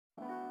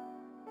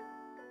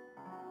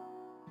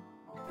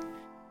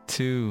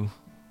2,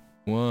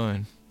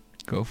 1,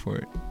 go for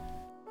it.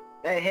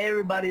 Hey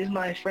everybody, it's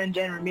my friend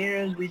Jen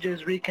Ramirez. We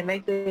just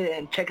reconnected,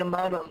 and check him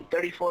out on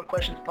 34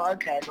 Questions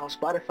Podcast on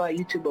Spotify,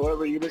 YouTube, or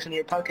wherever you listen to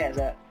your podcast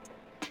at.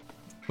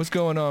 What's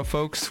going on,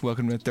 folks?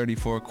 Welcome to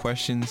 34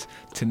 Questions.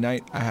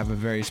 Tonight, I have a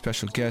very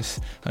special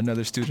guest,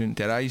 another student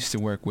that I used to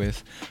work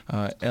with.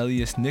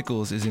 Elias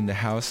Nichols is in the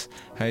house.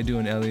 How you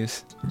doing,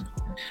 Elias?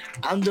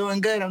 I'm doing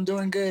good.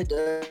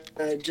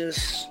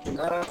 Just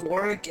got off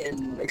work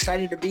and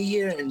excited to be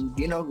here and,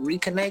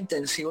 reconnect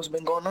and see what's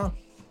been going on.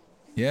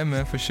 Yeah,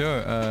 man, for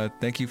sure.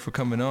 Thank you for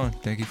coming on.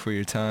 Thank you for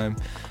your time.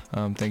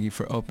 Thank you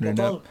for opening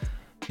up.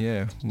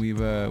 Yeah,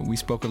 we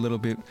spoke a little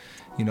bit,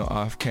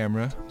 off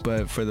camera,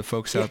 but for the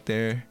folks out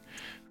there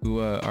who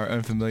are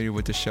unfamiliar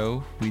with the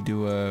show, we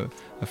do a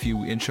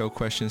few intro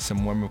questions,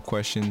 some warm-up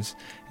questions,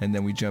 and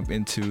then we jump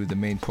into the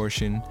main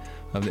portion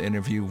of the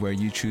interview where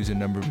you choose a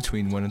number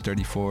between 1 and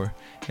 34,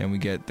 and we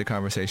get the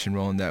conversation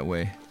rolling that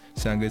way.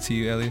 Sound good to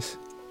you, Elias?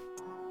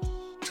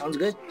 Sounds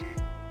good.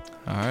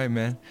 All right,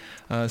 man.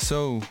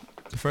 So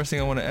the first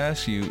thing I want to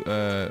ask you,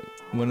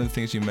 one of the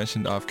things you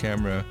mentioned off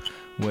camera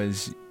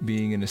was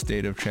being in a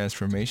state of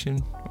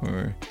transformation,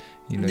 or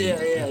being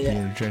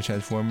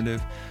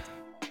transformative.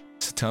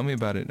 So tell me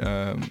about it.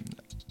 How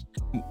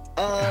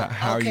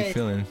are you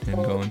feeling and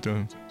going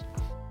through?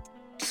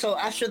 So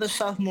after the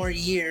sophomore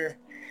year,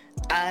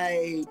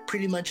 I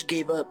pretty much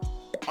gave up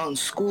on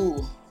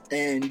school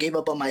and gave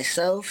up on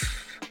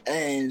myself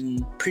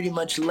and pretty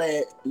much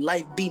let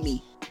life beat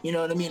me. You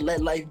know what I mean?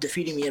 Let life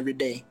defeat me every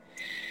day.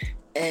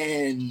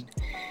 And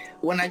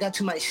when I got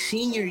to my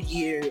senior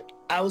year,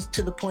 I was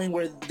to the point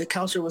where the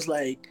counselor was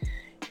like,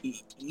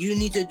 you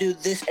need to do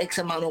this X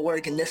amount of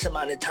work in this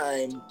amount of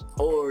time,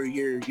 or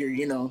you're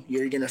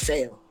gonna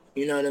fail.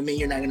 You know what I mean?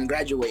 You're not gonna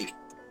graduate.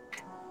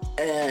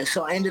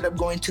 So I ended up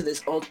going to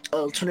this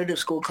alternative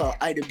school called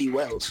Ida B.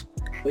 Wells,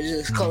 which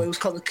is it was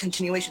called a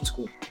continuation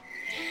school.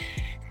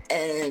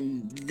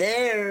 And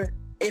there,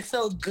 it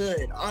felt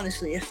good.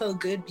 Honestly, it felt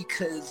good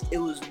because it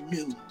was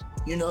new.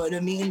 You know what I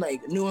mean?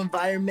 Like, new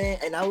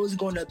environment. And I was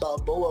going to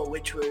Balboa,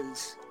 which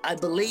was, I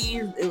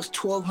believe it was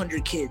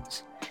 1,200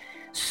 kids.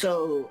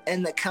 So,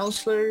 and the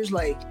counselors,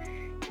 like,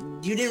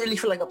 you didn't really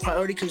feel like a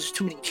priority because there's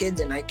too many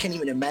kids, and I can't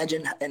even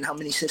imagine and how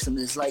many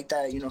systems is like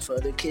that, for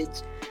other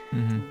kids.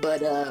 Mm-hmm.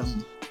 But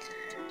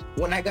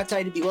when I got to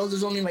IDB Wells,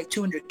 there's only like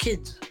 200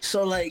 kids.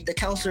 So, like, the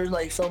counselors,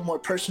 like, felt more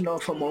personal,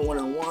 felt more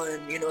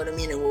one-on-one, you know what I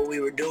mean? And what we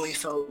were doing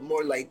felt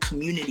more like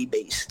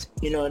community-based,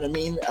 you know what I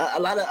mean? A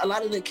lot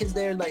of the kids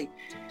there, like,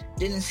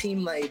 didn't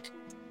seem like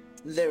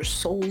their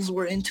souls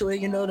were into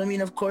it, you know what I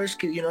mean? Of course,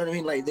 cause you know what I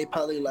mean? Like, they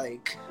probably,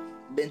 like,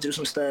 been through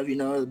some stuff,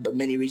 but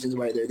many reasons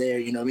why they're there,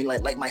 you know what I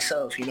mean? Like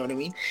myself, you know what I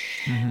mean?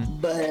 Mm-hmm.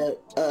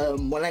 But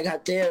when I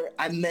got there,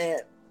 I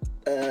met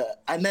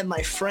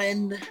my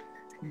friend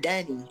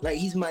Danny. Like,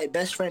 he's my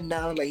best friend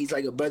now. Like, he's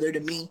like a brother to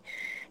me.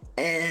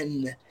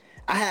 And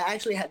I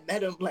had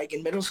met him like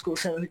in middle school,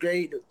 7th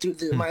grade,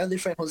 through my other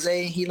friend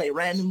Jose. He like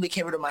randomly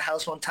came over to my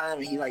house one time,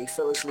 and he like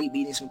fell asleep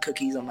eating some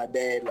cookies on my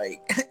bed. Like,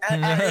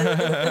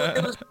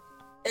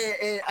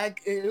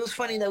 it was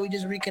funny that we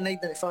just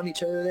reconnected and found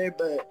each other there,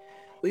 but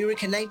we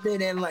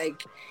reconnected, and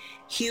like,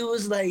 he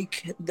was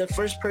like the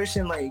first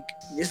person, like,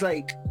 it's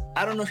like,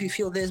 I don't know if you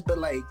feel this, but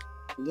like,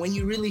 when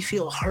you really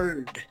feel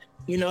heard,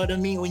 you know what I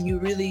mean? When you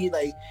really,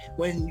 like,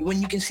 when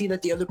you can see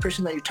that the other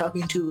person that you're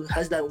talking to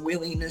has that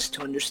willingness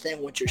to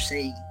understand what you're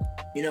saying,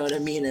 you know what I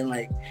mean? And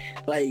like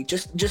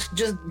just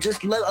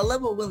a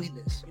level of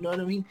willingness, you know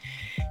what I mean?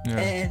 Yeah.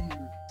 And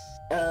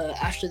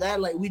after that,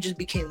 like, we just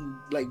became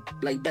like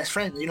best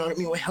friends, you know what I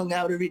mean? We hung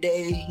out every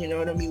day, you know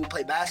what I mean? We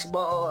played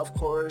basketball, of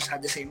course,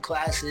 had the same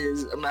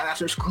classes.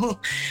 After school,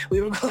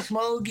 we would go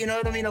smoke, you know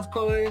what I mean? Of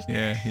course.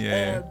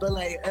 Yeah. But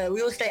like,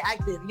 we would stay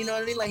active, you know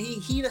what I mean? Like,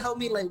 he would help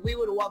me. Like, we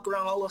would walk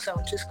around all of San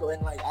Francisco,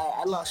 and like,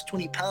 I lost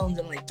 20 pounds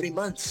in like 3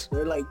 months,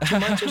 or like 2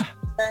 months or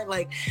something.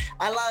 Like,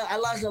 I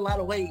lost a lot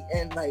of weight,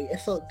 and like, it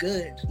felt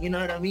good, you know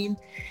what I mean?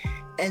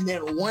 And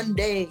then one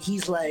day,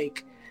 he's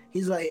like,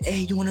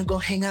 hey, you want to go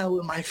hang out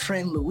with my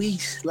friend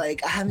Luis?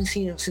 Like, I haven't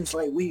seen him since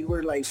like we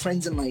were like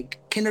friends in like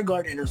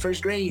kindergarten or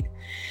 1st grade.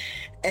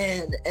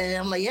 And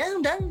I'm like, yeah,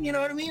 I'm down. You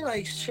know what I mean?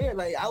 Like, shit.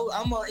 Like,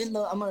 I'm in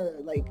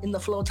the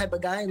flow type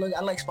of guy. Like,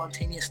 I like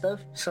spontaneous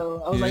stuff.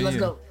 So I was let's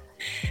go.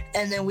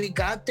 And then we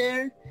got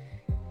there,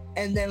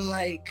 and then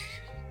like,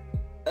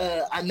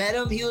 I met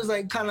him. He was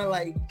like kind of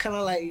like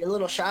a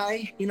little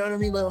shy. You know what I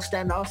mean? A little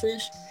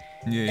standoffish.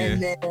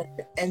 And then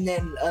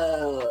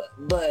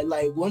but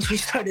like, once we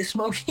started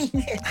smoking,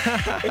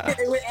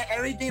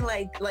 everything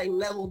like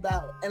leveled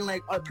out, and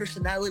like, our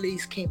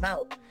personalities came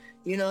out,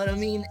 you know what I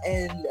mean?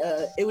 And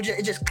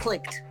it just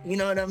clicked, you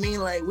know what I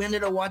mean? Like, we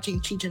ended up watching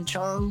Cheech and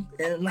Chong,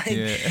 and like,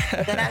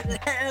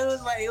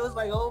 it was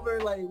like over.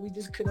 Like, we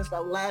just couldn't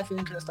stop laughing,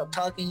 couldn't stop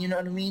talking, you know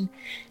what I mean?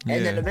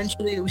 And then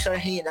eventually we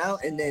started hanging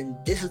out, and then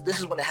this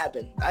is when it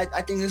happened. I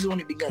think this is when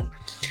it began.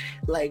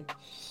 Like,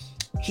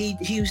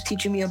 he was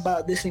teaching me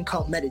about this thing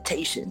called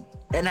meditation.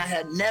 And I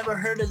had never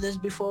heard of this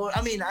before.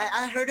 I mean,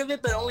 I heard of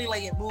it, but only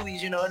like in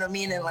movies, you know what I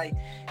mean? And like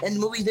in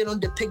movies, they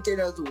don't depict it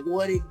as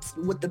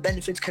what the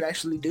benefits could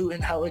actually do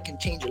and how it can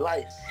change your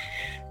life.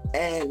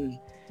 And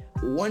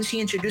once he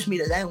introduced me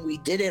to that and we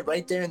did it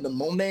right there in the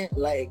moment,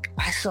 like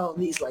I saw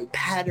these like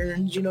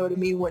patterns, you know what I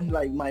mean? When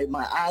like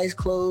my eyes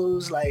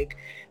closed, like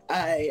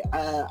I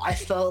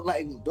felt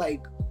like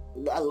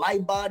a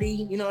light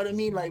body, you know what I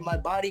mean? Like my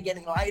body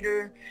getting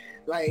lighter.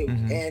 Like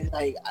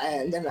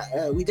and then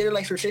we did it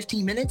like for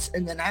 15 minutes,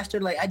 and then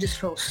after, like I just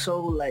felt so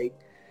like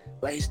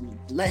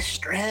less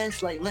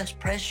stress, like less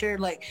pressure,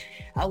 like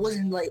I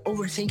wasn't like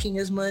overthinking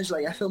as much,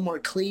 like I felt more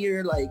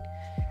clear, like,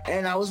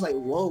 and I was like,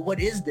 whoa, what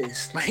is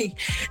this? Like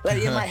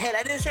in my head,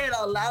 I didn't say it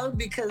out loud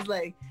because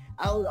like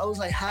I was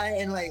like high,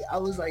 and like I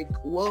was like,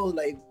 whoa,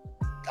 like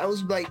I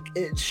was like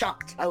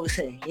shocked, I would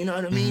say, you know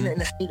what I mean?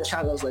 In a state of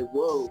shock, I was like,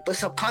 whoa, but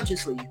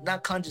subconsciously,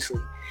 not consciously.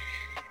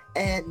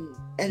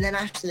 And then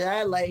after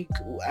that, like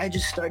I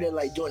just started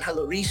like doing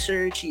hella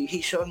research. He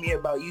showed me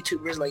about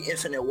YouTubers like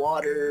Infinite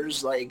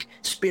Waters, like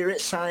Spirit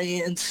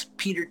Science,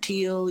 Peter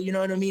Thiel, you know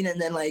what I mean? And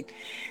then like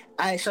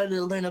I started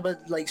to learn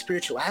about like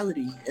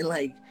spirituality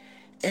and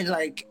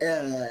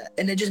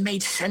it just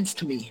made sense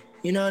to me.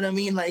 You know what I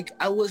mean? Like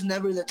I was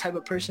never the type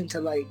of person to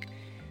like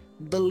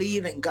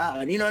believe in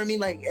God. You know what I mean?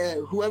 Like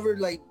whoever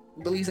like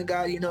believes in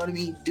God, you know what I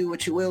mean? Do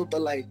what you will. But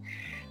like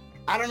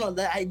I don't know,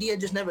 that idea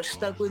just never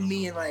stuck with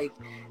me, and like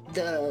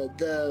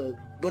the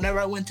whenever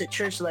I went to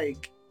church,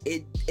 like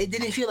it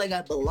didn't feel like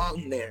I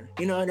belonged there.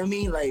 You know what I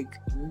mean? Like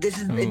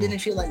it didn't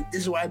feel like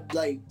this is where I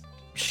like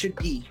should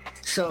be.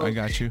 So I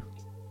got you.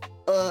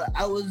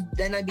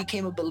 I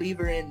became a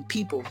believer in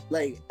people.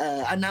 Like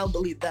I now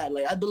believe that.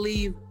 Like I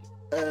believe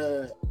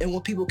in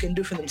what people can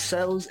do for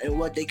themselves and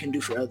what they can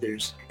do for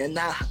others, and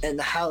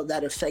how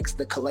that affects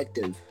the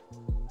collective.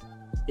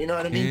 You know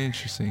what I mean?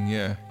 Interesting.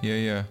 Yeah.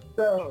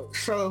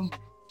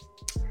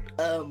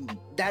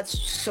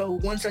 So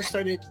once I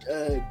started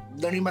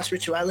learning about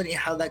spirituality and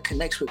how that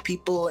connects with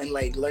people, and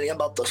like learning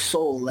about the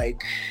soul,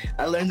 like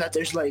I learned that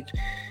there's like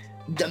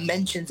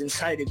dimensions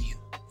inside of you,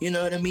 you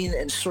know what I mean,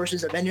 and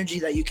sources of energy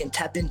that you can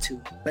tap into,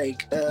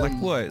 like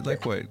what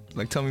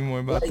like tell me more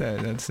about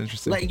that. That's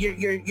interesting. Like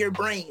your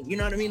brain, you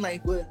know what I mean?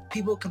 Like when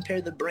people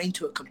compare the brain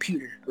to a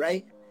computer,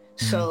 right?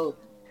 So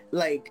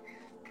like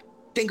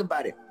think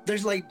about it.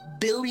 There's like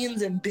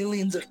billions and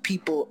billions of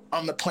people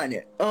on the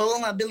planet. Oh,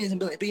 not billions and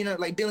billions, but you know,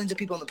 like billions of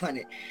people on the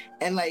planet.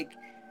 And like,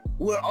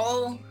 we're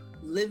all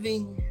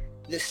living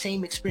the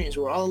same experience.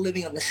 We're all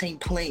living on the same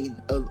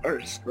plane of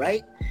Earth,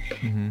 right?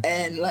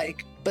 And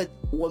like, but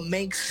what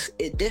makes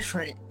it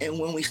different, and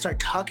when we start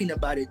talking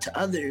about it to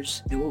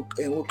others, and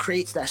what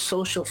creates that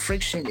social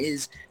friction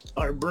is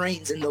our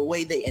brains and the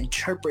way they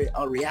interpret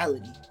our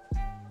reality.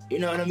 You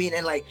know what I mean?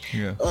 And like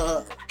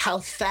how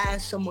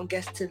fast someone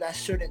gets to that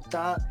certain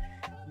thought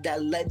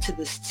that led to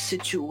the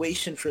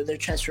situation for their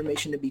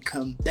transformation to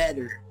become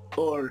better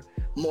or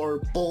more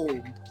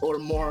bold or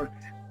more,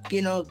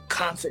 you know,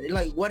 confident,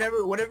 like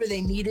whatever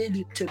they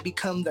needed to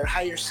become their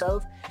higher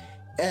self,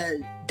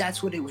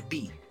 that's what it would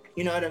be.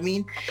 You know what I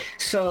mean?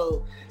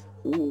 So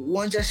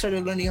once I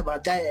started learning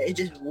about that, it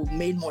just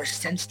made more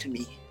sense to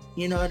me.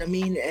 You know what I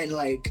mean? And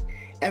like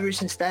ever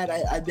since that,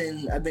 I've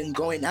been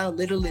going out,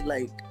 literally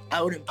like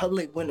out in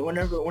public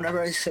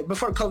whenever I say,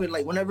 before COVID,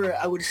 like whenever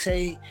I would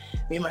say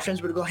me and my friends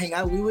would go hang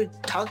out, we would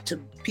talk to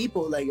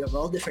people like of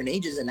all different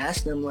ages and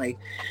ask them like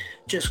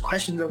just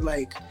questions of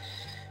like,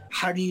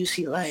 how do you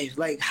see life?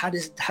 Like how do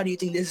you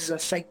think this is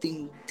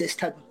affecting this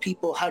type of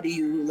people? How do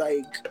you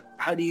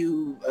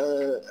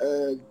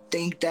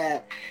think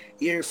that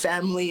your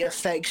family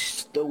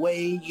affects the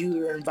way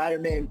your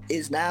environment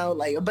is now?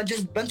 Like a bunch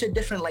of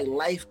different like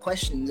life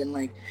questions, and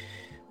like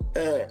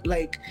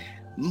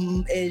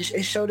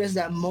it showed us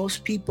that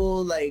most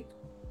people like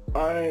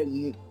are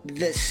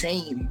the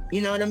same.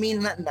 You know what I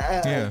mean?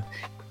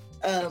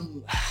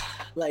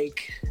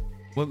 Like.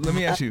 Well, let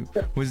me ask you: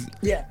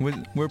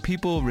 were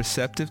people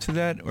receptive to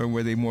that, or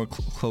were they more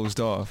closed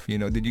off? You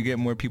know, did you get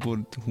more people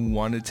who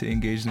wanted to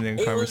engage in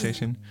the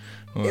conversation?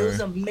 It was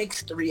a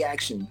mixed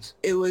reactions.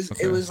 It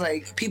was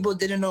like people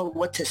didn't know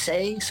what to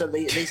say, so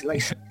they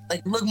like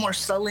look more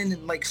sullen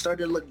and like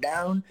started to look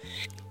down.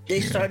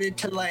 They started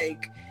to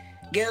like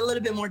get a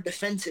little bit more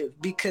defensive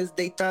because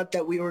they thought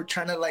that we were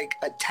trying to like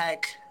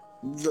attack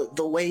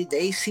the way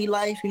they see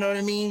life. You know what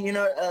I mean? You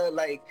know,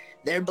 like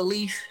their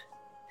belief.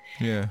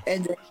 Yeah.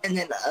 And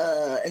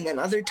then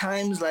other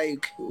times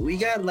like we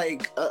got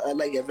like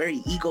a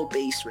very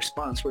ego-based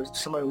response where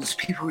some of those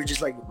people were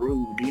just like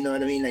rude, you know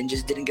what I mean, and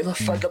just didn't give a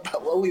fuck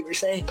about what we were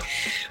saying.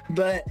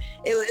 But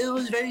it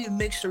was very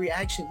mixed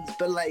reactions,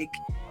 but like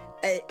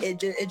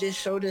it just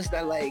showed us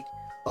that like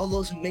all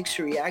those mixed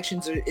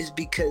reactions is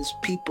because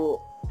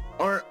people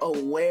aren't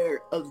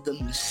aware of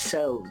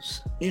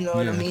themselves, you know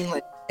what I mean,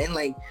 like, and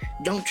like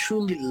don't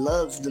truly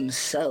love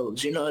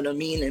themselves, you know what I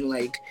mean, and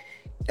like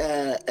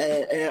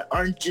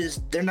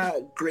they're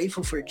not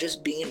grateful for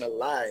just being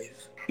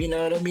alive, You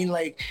know what I mean?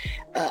 Like,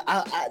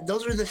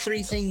 those were the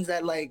three things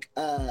that like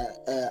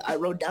I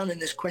wrote down in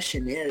this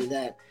questionnaire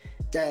that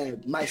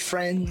my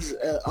friend's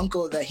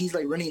uncle, that he's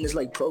like running this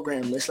like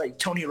program that's like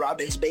Tony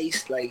Robbins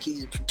based, like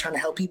he's trying to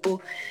help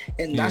people,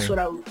 and that's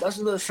those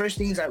are the first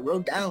things I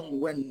wrote down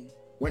when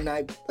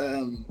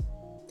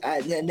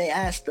then they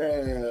asked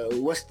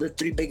what's the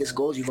three biggest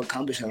goals you've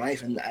accomplished in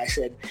life, and I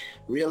said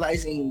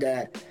realizing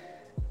that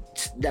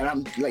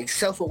I'm like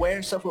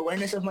self-awareness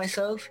of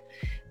myself,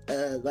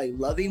 like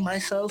loving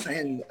myself,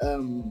 and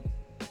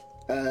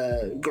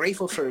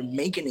grateful for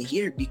making it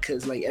here,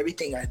 because like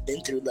everything I've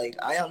been through, like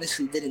I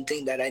honestly didn't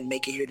think that I'd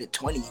make it here to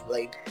 20.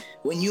 Like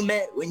when you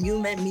met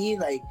me,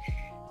 like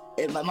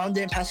my mom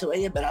didn't pass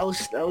away yet, but I was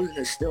still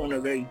in a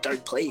very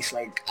dark place.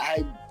 Like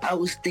I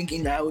was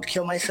thinking that I would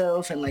kill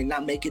myself and like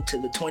not make it to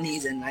the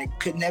 20s, and I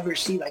could never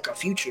see like a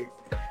future.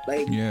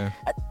 Like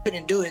I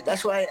couldn't do it.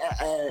 That's why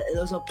it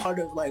was a part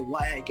of like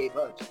why I gave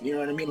up. You know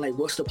what I mean? Like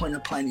what's the point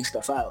of planning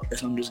stuff out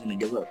if I'm just gonna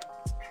give up?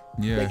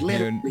 Yeah, like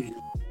literally.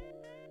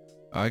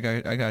 I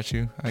got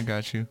you. I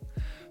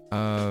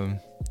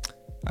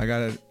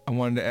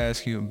wanted to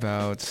ask you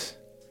about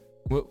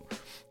what,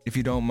 if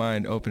you don't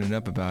mind opening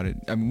up about it.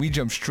 I mean, we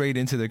jumped straight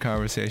into the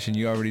conversation.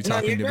 You already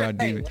talking about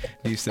deep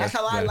stuff. That's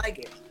how I like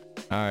it.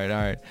 All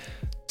right.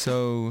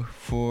 So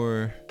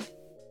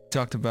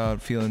talked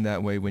about feeling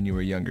that way when you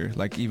were younger,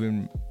 like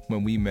even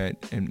when we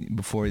met and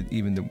before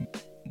even the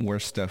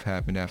worst stuff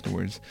happened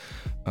afterwards.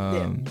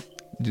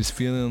 Just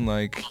feeling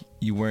like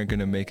you weren't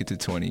gonna make it to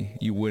 20.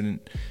 You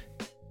wouldn't.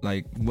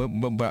 Like, what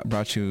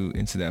brought you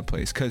into that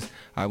place? Because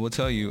I will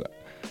tell you,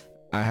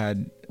 I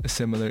had a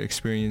similar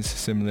experience,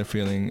 similar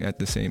feeling at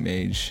the same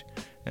age.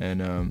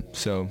 And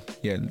so,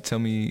 yeah, tell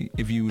me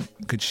if you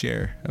could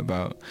share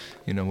about,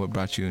 what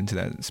brought you into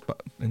that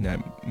spot, in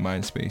that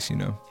mind space,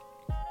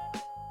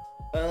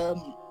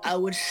 I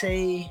would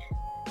say,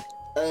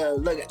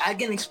 look, I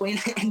can explain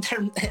it in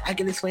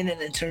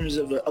terms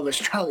of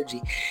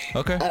astrology.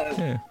 Okay.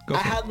 Yeah, go for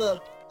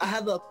it. I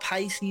have a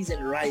Pisces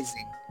and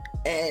rising.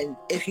 And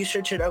if you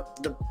search it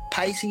up, the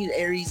Pisces,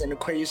 Aries, and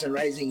Aquarius and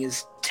Rising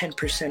is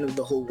 10% of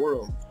the whole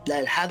world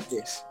that have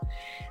this.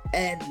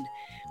 And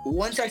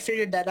once I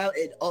figured that out,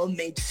 it all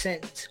made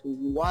sense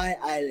why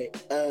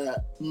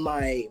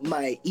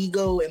my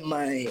ego and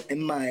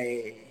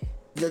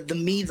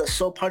the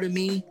soul part of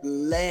me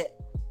let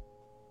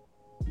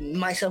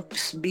myself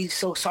be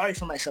so sorry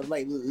for myself,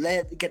 like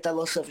get that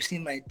low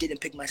self-esteem. I didn't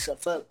pick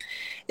myself up.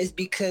 It's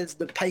because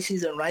the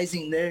Pisces and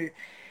Rising, they're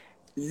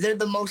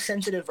the most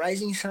sensitive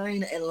rising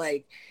sign, and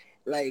like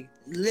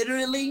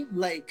literally,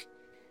 like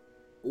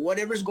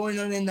whatever's going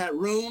on in that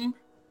room,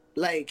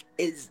 like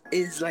is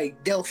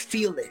like they'll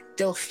feel it.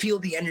 They'll feel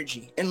the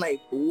energy, and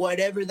like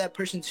whatever that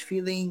person's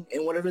feeling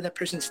and whatever that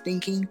person's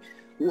thinking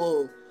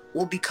will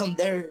become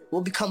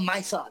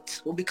my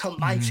thoughts, will become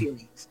my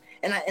feelings,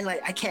 and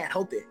I can't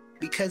help it,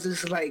 because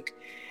it's like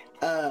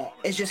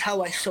it's just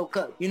how I soak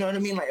up. You know what I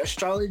mean? Like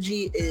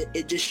astrology,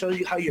 it just shows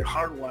you how you're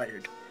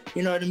hardwired.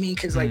 You know what I mean?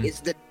 Because like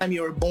it's the time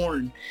you were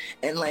born,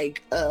 and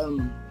like where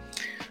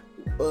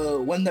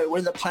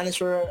the planets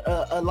were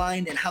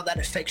aligned, and how that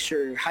affects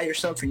your higher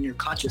self and your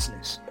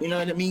consciousness. You know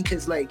what I mean?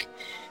 Because like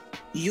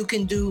you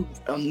can do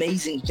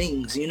amazing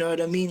things. You know what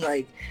I mean?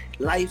 Like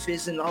life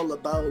isn't all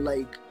about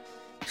like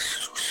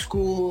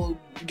school,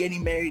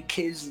 getting married,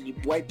 kids,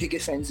 white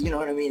picket fence. You know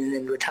what I mean? And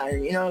then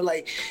retiring. You know,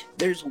 like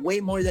there's way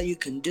more that you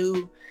can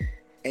do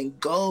and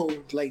go,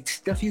 like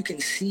stuff you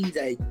can see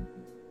that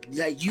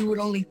you would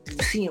only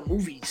see in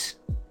movies.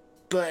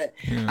 But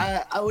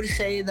I would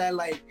say that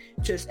like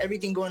just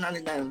everything going on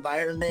in that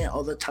environment,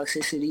 all the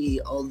toxicity,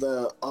 all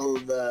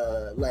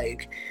the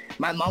like,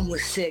 my mom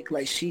was sick,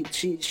 like she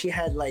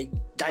had like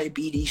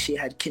diabetes, she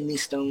had kidney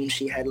stones,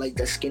 she had like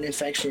the skin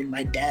infection.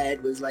 My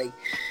dad was like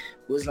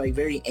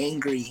very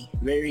angry,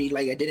 very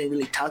like, I didn't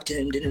really talk to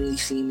him, didn't really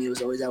see me,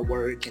 was always at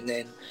work. And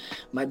then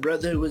my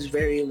brother was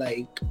very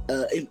like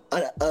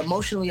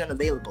emotionally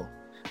unavailable.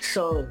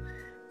 So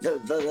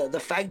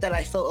the fact that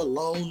I felt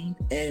alone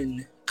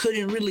and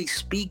couldn't really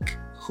speak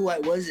who I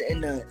was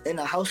in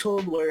a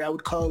household where I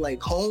would call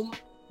like home,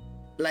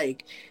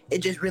 like it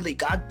just really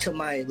got to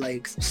my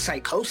like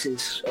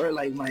psychosis, or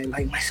like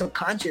my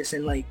subconscious,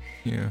 and like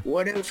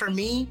whatever. For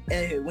me,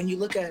 when you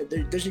look at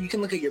you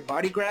can look at your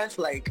body graph,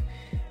 like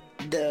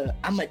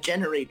I'm a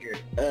generator.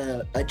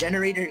 A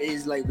generator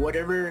is like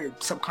whatever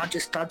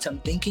subconscious thoughts I'm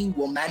thinking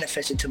will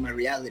manifest into my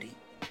reality.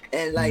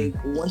 And like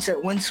once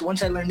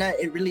I learned that,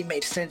 it really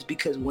made sense,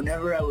 because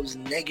whenever I was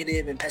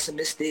negative and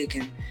pessimistic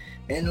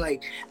and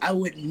like I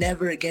would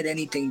never get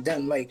anything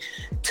done, like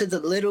to the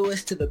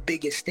littlest to the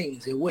biggest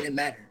things, it wouldn't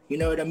matter. You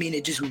know what I mean?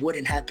 It just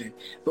wouldn't happen.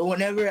 But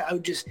whenever I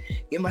would just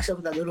give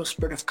myself that little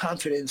spurt of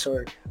confidence,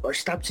 or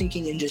stop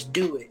thinking and just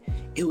do it,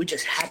 it would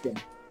just happen.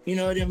 You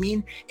know what I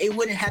mean? It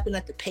wouldn't happen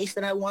at the pace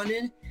that I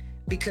wanted,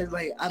 because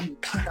like I'm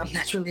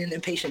naturally an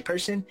impatient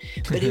person,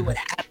 but it would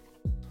happen.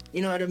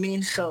 You know what I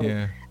mean? So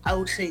I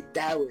would say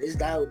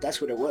that's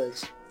what it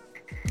was.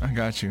 I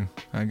got you.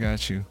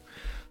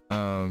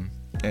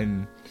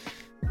 And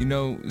You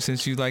know,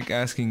 since you like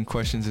asking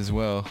questions as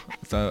well,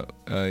 I thought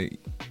I'm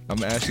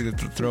gonna ask you to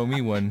throw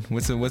me one.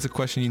 What's a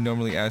question you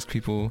normally ask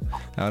people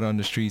out on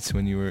the streets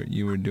when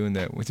you were doing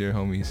that with your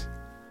homies?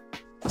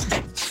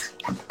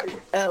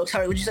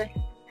 Sorry, what'd you say?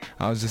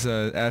 I was just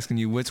asking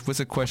you what's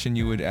a question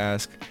you would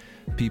ask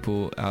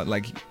people out,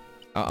 like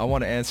I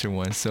want to answer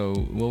one. So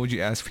what would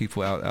you ask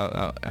people out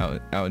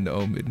in the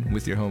open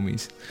with your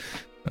homies?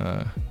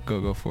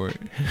 Go for it.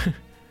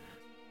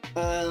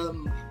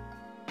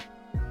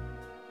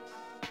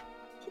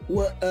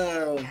 What?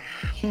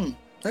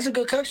 That's a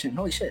good question.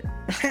 Holy shit.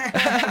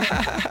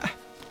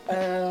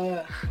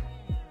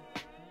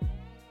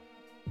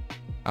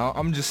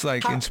 I'm just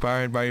like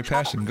inspired by your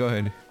passion. Go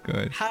ahead.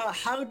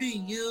 How do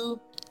you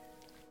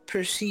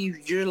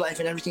perceive your life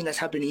and everything that's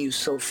happened to you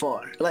so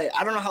far? Like,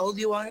 I don't know how old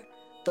you are,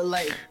 but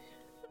like,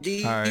 do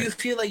you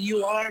feel like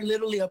you are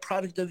literally a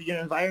product of your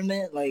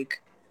environment?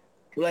 Like,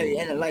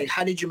 and like,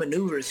 how did you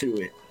maneuver through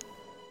it?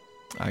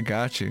 I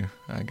got you.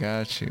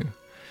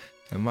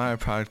 Am I a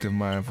product of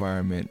my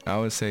environment? I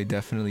would say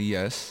definitely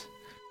yes.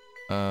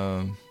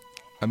 I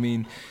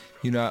mean,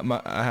 you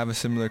know, I have a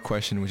similar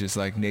question, which is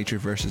like nature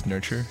versus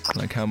nurture.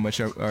 Like, how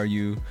much are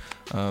you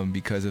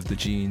because of the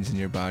genes in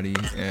your body,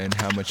 and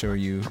how much are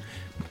you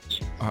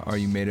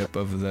made up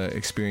of the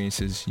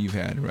experiences you've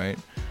had, right?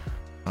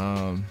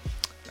 And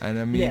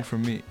I mean,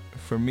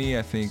 for me,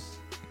 I think,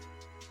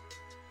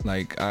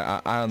 like,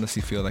 I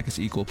honestly feel like it's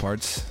equal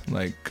parts,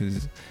 like,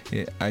 because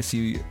I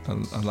see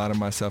a lot of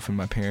myself in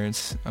my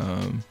parents,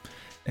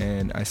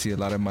 and I see a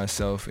lot of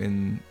myself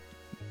in,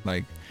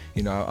 like,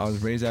 you know, I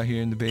was raised out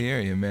here in the Bay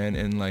Area, man,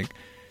 and like,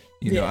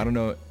 you know, I don't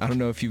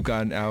know if you've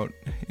gotten out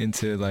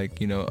into, like,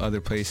 you know, other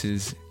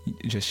places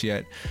just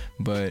yet,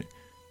 but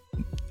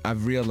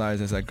I've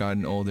realized as I've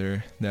gotten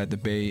older that the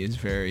Bay is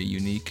very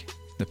unique.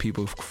 The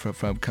people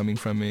from coming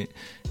from it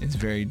is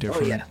very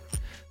different. Yeah.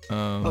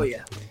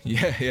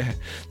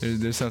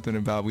 There's something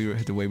about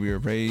the way we were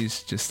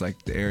raised, just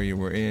like the area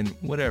we're in,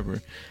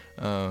 whatever.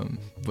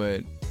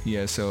 But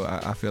yeah, so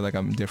I feel like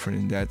I'm different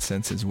in that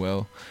sense as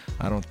well.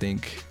 I don't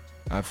think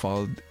I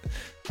followed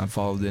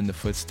in the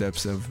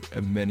footsteps of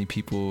many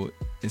people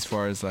as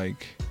far as,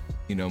 like,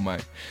 you know, my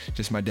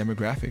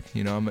demographic.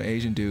 You know, I'm an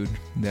Asian dude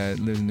that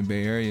lives in the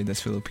Bay Area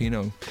that's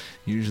Filipino.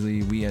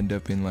 Usually we end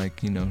up in,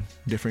 like, you know,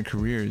 different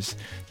careers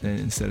than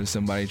instead of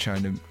somebody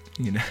trying to,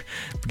 you know,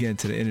 get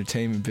into the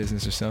entertainment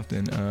business or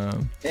something.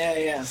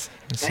 Yeah.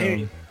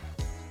 So,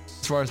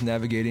 as far as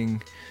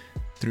navigating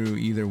through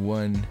either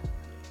one,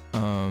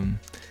 I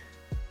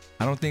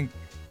don't think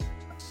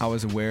I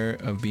was aware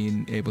of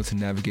being able to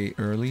navigate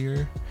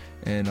earlier,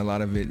 and a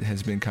lot of it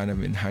has been kind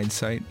of in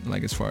hindsight,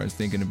 like as far as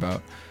thinking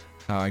about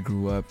how I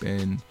grew up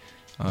and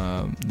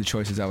the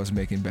choices I was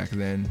making back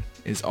then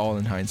is all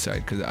in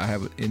hindsight, because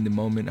in the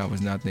moment I was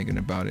not thinking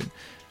about it.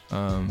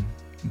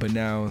 But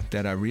now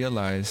that I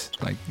realize,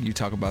 like, you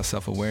talk about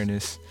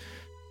self-awareness,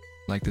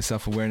 like the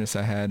self-awareness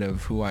I had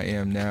of who I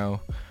am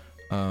now,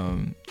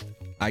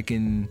 I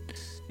can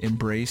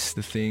embrace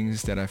the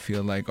things that I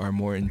feel like are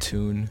more in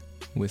tune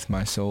with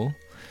my soul.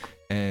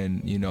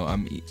 And, you know,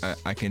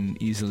 I can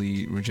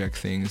easily reject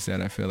things that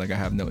I feel like I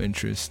have no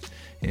interest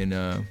in,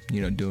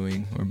 you know,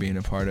 doing or being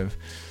a part of.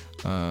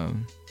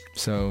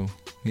 So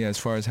yeah, as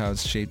far as how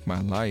it's shaped my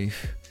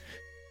life,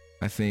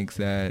 I think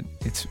that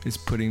it's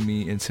putting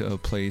me into a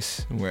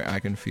place where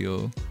I can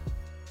feel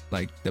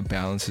like the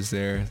balance is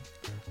there,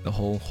 the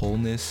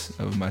wholeness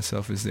of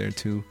myself is there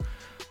too.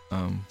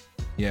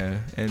 Yeah,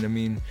 and I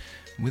mean,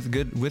 with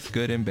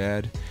good and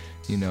bad,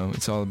 you know,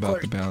 it's all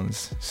about the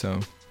balance. So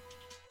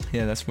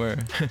yeah, that's where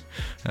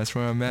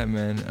I'm at,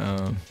 man.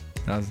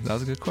 That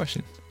was a good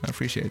question. I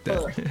appreciate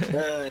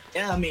that.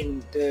 Yeah, I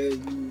mean,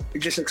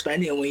 just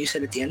expanding on what you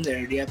said at the end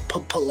there. Yeah,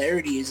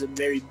 polarity is a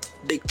very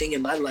big thing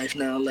in my life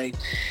now. Like,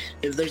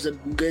 if there's a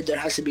good, there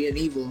has to be an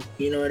evil.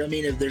 You know what I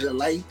mean? If there's a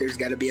light, there's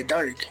got to be a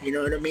dark. You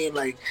know what I mean?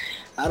 Like,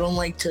 I don't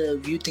like to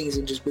view things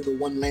in just with the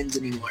one lens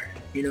anymore.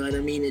 You know what I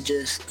mean? It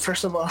just,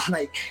 first of all,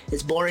 like,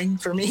 it's boring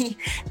for me,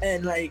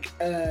 and like,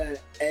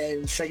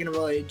 and second of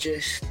all, it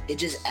just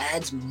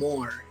adds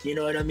more. You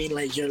know what I mean?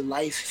 Like, your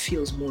life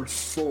feels more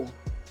full.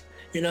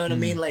 You know what I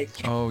mean? Like,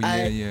 oh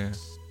yeah,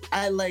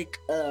 I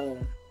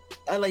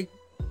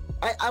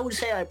would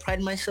say I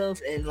pride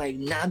myself in, like,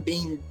 not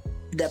being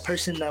that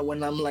person that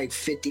when I'm like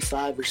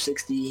 55 or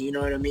 60, you know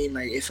what I mean?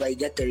 Like, if I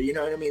get there, you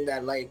know what I mean?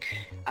 That, like,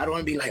 I don't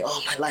want to be like,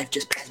 oh, my life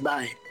just passed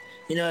by.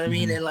 You know what I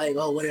mean? And like,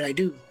 oh, what did I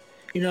do?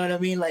 You know what I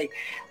mean? Like,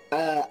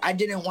 I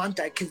didn't want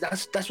that, because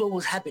that's what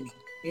was happening.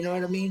 You know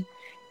what I mean?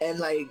 And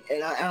like,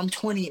 I'm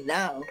 20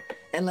 now,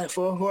 and like,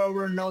 for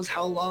whoever knows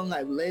how long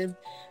I've lived,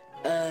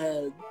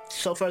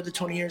 so far the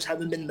 20 years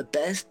haven't been the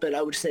best, but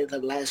I would say the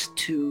last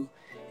 2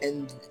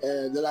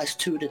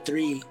 to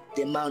 3,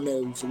 the amount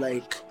of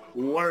like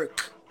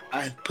work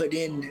I've put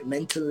in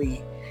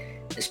mentally,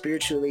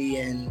 spiritually,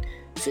 and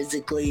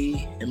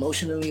physically,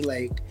 emotionally,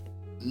 like,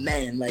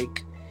 man,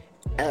 like,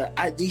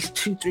 these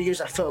 2-3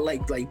 years I felt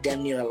like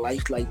damn near a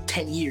life, like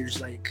 10 years.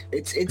 Like,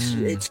 it's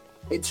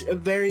a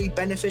very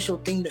beneficial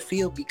thing to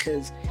feel,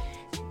 because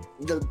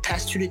the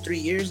past 2 to 3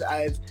 years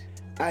I've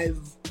I've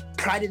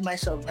prided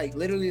myself, like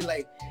literally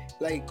like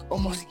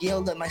almost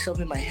yelled at myself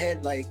in my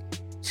head, like,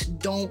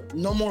 no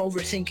more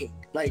overthinking,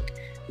 like,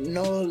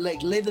 no,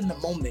 like, live in the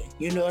moment,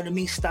 you know what I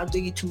mean? Stop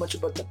thinking too much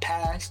about the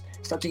past,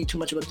 stop thinking too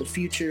much about the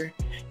future,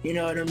 you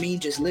know what I mean?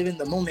 Just live in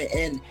the moment.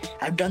 And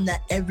I've done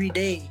that every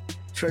day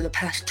for the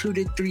past 2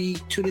 to 3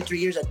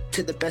 years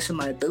to the best of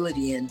my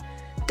ability. And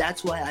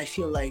that's why I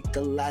feel like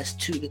the last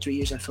 2 to 3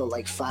 years I felt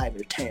like 5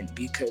 or 10,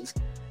 because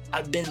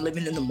I've been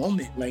living in the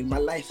moment. Like, my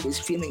life is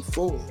feeling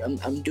full.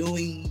 I'm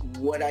doing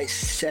what I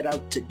set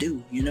out to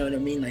do, you know what I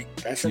mean? Like,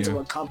 that sense of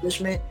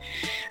accomplishment.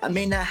 I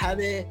may not have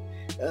it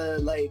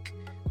like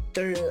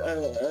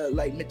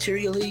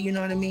materially, you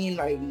know what I mean?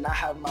 Like, not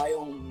have my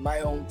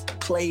own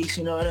place,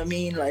 you know what I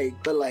mean? Like,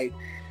 but like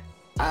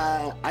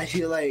I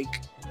feel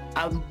like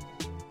I'm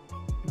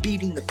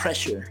beating the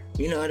pressure,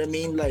 you know what I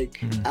mean?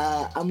 Like,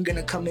 I'm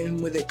gonna come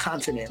in with it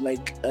confident,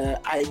 like,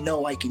 I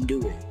know I can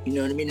do it, you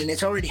know what I mean? And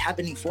it's already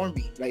happening for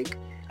me. Like,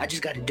 I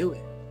just gotta do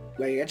it.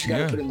 Like, I just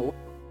gotta put in the work.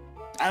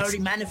 I already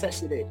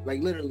manifested it,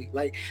 like, literally.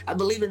 Like, I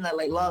believe in that,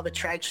 like, law of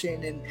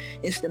attraction and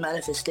instant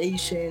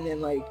manifestation,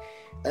 and like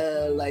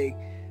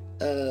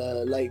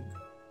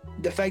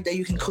the fact that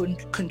you can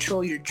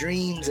control your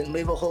dreams and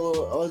live a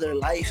whole other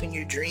life in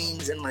your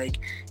dreams, and like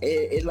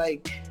it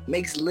like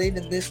makes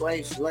living this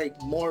life like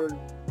more,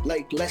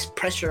 like, less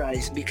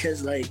pressurized,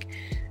 because like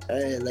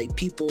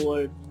people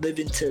are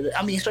living to,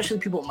 I mean, especially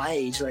people my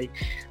age, like,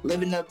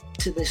 living up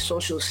to this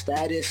social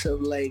status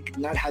of like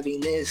not having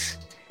this,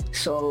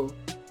 so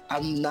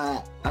I'm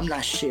not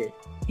shit,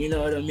 you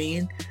know what I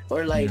mean?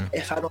 Or like,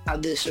 if I don't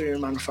have this certain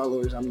amount of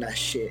followers, I'm not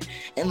shit.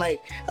 And like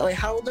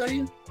how old are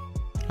you?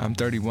 I'm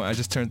 31. I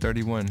just turned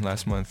 31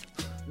 last month.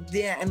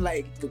 Yeah, and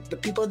like the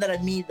people that I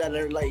meet that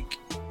are like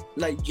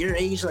your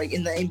age, like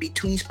in the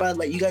in-between spot,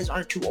 like, you guys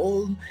aren't too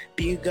old,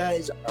 but you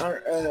guys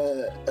aren't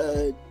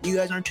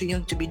too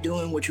young to be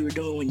doing what you were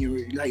doing when you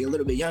were like a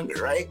little bit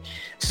younger, right?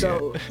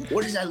 So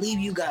where does that leave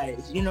you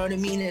guys? You know what I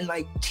mean? And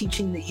like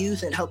teaching the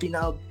youth and helping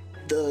out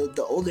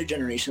the older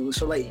generation.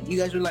 So like, you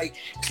guys are like,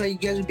 it's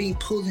like you guys are being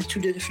pulled in 2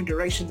 different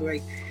directions.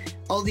 Like,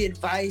 all the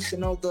advice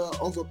and all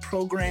the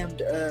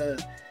programmed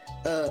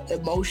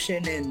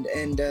emotion and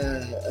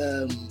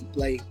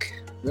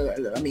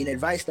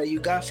advice that you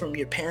got from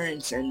your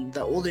parents and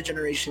the older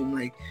generation,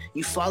 like,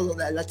 you follow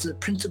that. That's a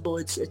principle.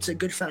 It's a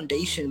good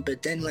foundation.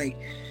 But then like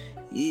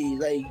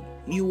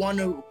you want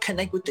to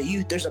connect with the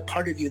youth. There's a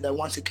part of you that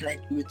wants to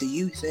connect with the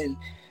youth, and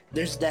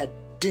there's that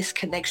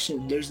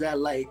disconnection. There's that,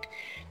 like,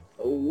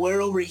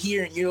 we're over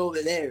here and you're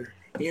over there.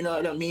 You know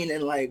what I mean?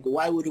 And like,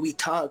 why would we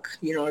talk?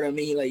 You know what I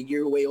mean? Like,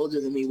 you're way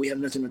older than me. We have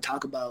nothing to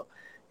talk about.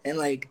 And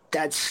like,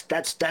 that's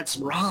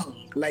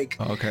wrong. Like,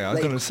 okay, I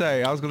was gonna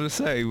say,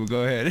 well,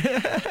 go ahead.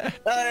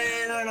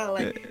 No,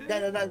 like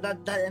that,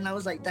 and I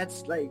was like,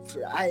 that's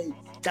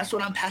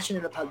what I'm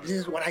passionate about. This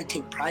is what I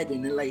take pride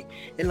in, and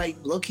like,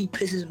 low-key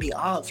pisses me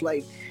off.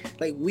 Like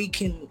we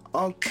can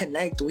all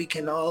connect. We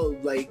can all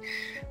like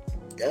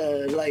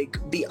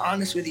be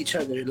honest with each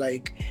other.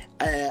 Like,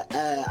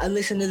 I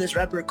listened to this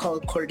rapper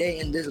called Cordae,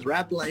 and this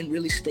rap line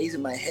really stays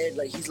in my head.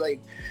 Like, he's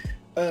like,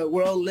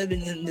 we're all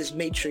living in this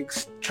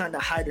matrix trying to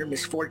hide our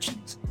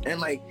misfortunes.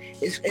 And like,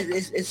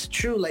 it's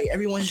true. Like,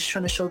 everyone's just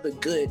trying to show the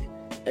good.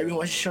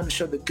 Everyone's just trying to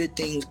show the good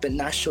things, but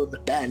not show the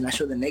bad, not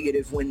show the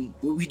negative. When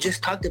we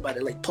just talked about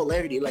it, like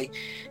polarity, like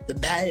the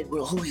bad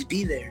will always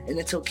be there. And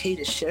it's okay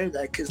to share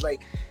that, because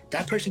like,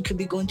 that person could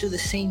be going through the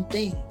same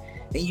thing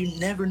and you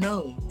never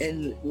know.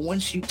 And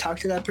once you talk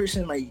to that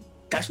person, like,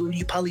 that's what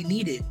you probably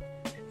needed.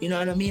 You know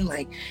what I mean?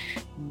 Like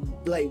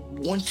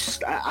once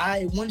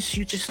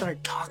you just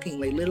start talking,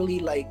 like, literally,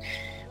 like,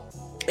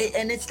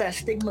 and it's that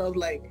stigma of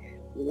like,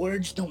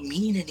 words don't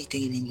mean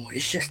anything anymore.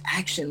 It's just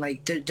action.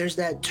 Like, there's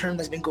that term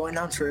that's been going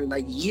on for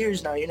like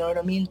years now. You know what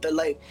I mean? But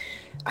like,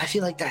 I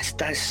feel like that's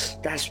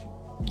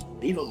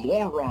even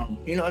more wrong.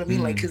 You know what I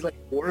mean? Like, cause like,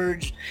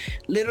 words,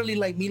 literally,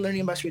 like, me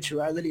learning about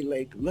spirituality,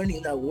 like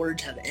learning that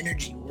words have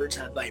energy, words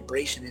have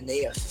vibration, and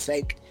they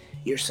affect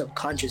your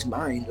subconscious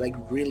mind like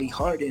really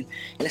hard, and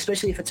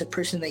especially if it's a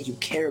person that you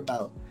care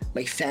about,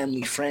 like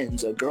family,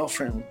 friends, a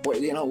girlfriend, boy,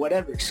 you know,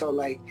 whatever. So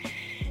like,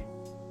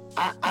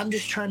 I'm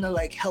just trying to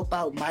like help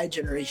out my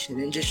generation,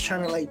 and just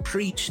trying to like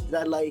preach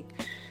that like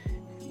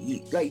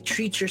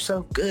treat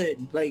yourself good,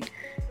 like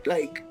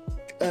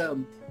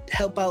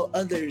help out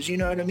others, you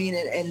know what I mean?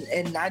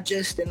 And not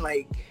just in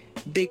like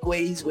big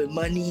ways with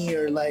money,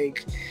 or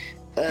like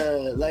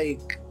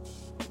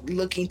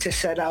looking to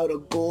set out a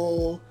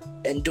goal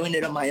and doing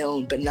it on my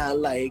own, but not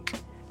like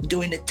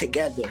doing it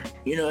together.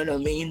 You know what I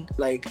mean?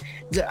 Like,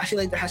 I feel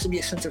like there has to be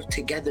a sense of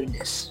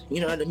togetherness.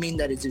 You know what I mean?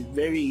 That is a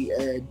very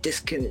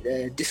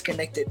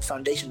disconnected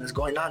foundation that's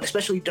going on,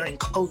 especially during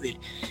COVID.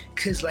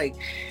 Because like,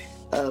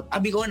 I'll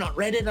be going on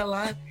Reddit a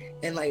lot,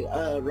 and like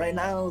right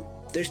now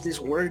there's this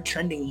word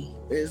trending.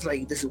 It's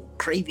like this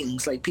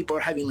cravings. Like, people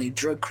are having like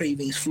drug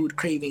cravings, food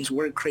cravings,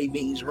 work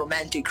cravings,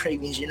 romantic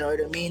cravings. You know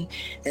what I mean?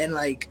 And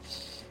like,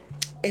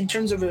 in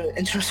terms of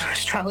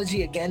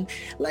astrology, again,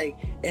 like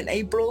in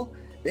April,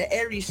 the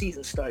Aries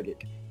season started.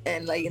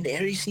 And like in the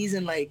Aries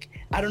season, like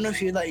I don't know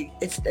if you're like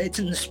it's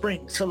in the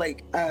spring, so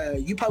like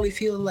you probably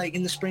feel like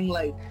in the spring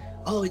like,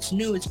 oh, it's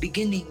new, it's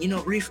beginning, you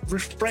know,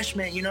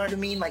 refreshment, you know what I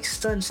mean, like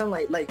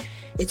sunlight, like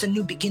it's a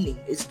new beginning,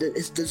 it's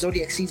the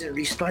zodiac season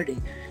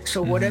restarting.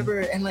 So whatever,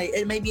 and like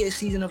it may be a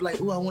season of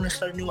like, oh, I want to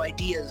start new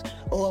ideas,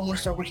 oh, I want to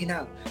start working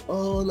out,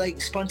 oh,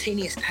 like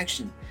spontaneous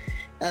action.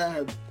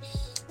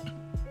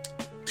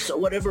 So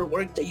whatever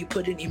work that you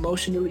put in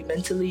emotionally,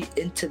 mentally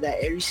into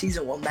that Aries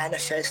season will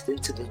manifest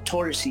into the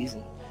Taurus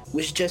season,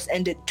 which just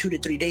ended 2 to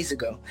 3 days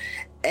ago.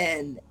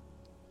 And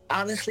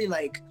honestly,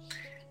 like,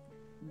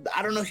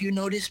 I don't know if you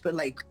noticed, but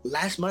like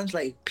last month,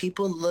 like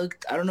people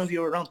looked, I don't know if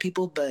you were around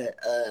people, but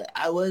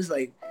I was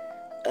like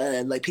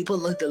people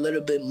looked a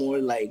little bit more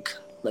like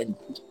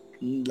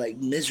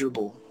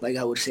miserable, like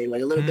I would say,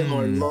 like a little bit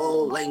more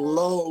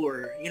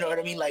lower, you know what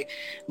I mean? Like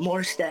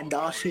more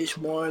standoffish,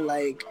 more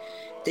like,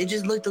 they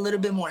just looked a little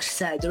bit more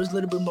sad. There was a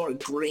little bit more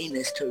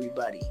grayness to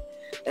everybody.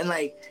 And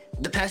like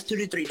the past 2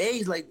 to 3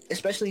 days, like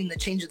especially in the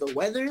change of the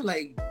weather,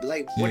 like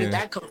where did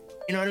that come from?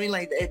 You know what I mean?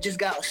 Like it just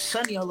got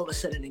sunny all of a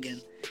sudden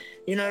again.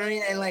 You know what I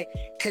mean? And like,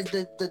 cause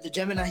the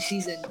Gemini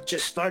season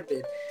just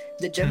started.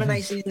 The Gemini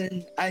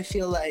season, I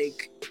feel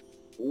like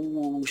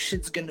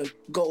shit's gonna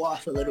go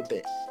off a little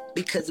bit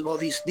because of all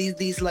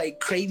these like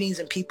cravings,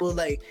 and people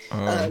like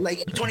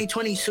in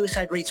 2020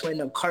 suicide rates went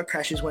up, car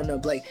crashes went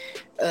up,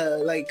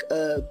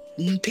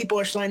 people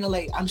are starting to,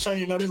 like, I'm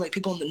starting to notice, like,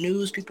 people in the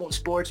news, people in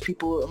sports,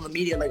 people in the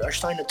media, like, are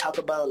starting to talk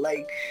about,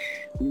 like,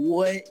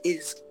 what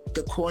is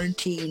the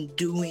quarantine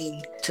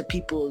doing to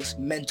people's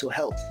mental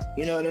health?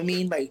 You know what I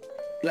mean?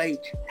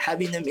 Like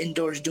having them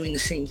indoors doing the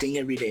same thing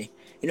every day.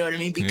 You know what I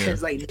mean?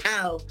 Because like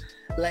now,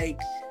 like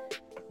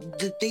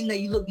the thing that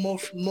you look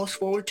most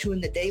forward to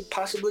in the day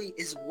possibly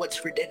is what's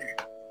for dinner.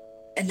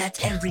 And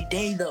that's every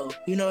day though.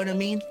 You know what I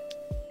mean?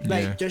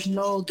 Like there's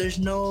no,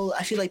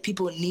 I feel like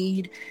people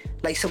need,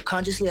 like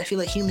subconsciously, I feel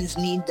like humans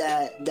need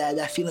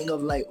that feeling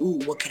of like, ooh,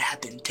 what could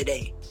happen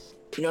today?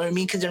 You know what I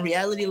mean? Because in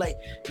reality, like,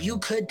 you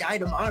could die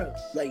tomorrow.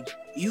 Like,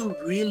 you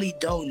really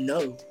don't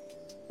know.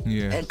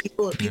 Yeah. And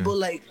people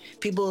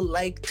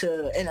like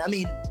to, and I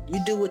mean, you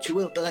do what you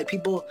will, but like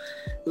people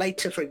like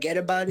to forget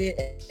about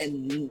it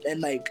and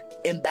like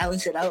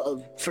imbalance it out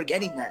of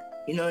forgetting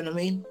that. You know what I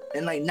mean?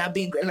 And like not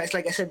being,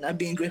 like I said, not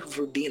being grateful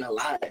for being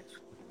alive,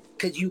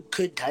 because you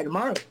could die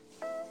tomorrow.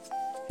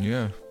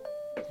 Yeah.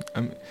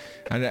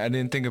 I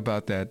didn't think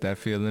about that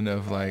feeling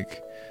of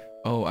like,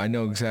 oh, I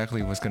know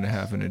exactly what's gonna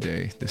happen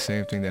today. The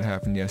same thing that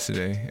happened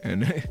yesterday,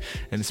 and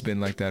it's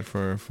been like that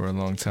for a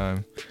long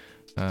time.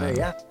 I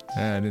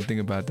didn't think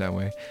about it that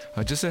way.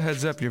 Just a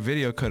heads up, your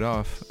video cut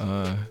off.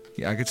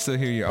 I could still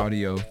hear your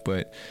audio,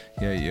 but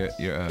your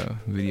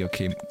video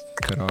came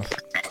cut off.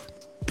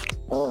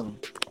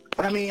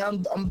 I mean,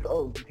 I'm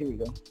oh, here we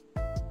go.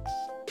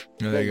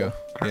 Oh, there you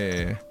go.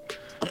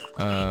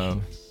 Yeah.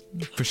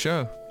 For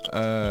sure.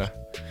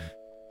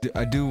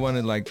 I do want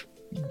to like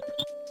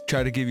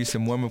try to give you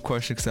some warm-up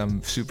questions, because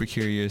I'm super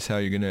curious how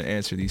you're gonna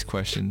answer these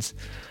questions.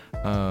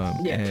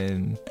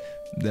 And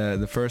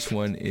the first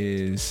one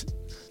is,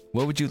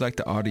 what would you like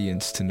the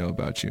audience to know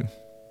about you?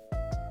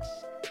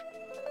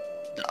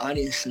 The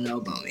audience to know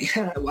about me?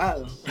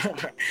 Wow.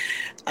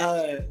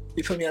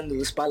 You put me under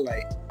the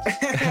spotlight.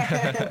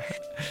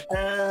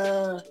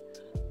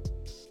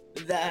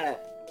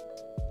 That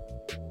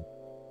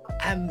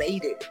I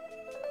made it.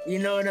 You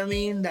know what I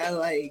mean? That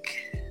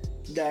like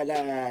that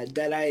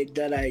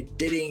I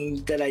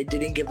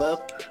didn't give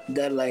up.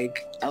 That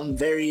like I'm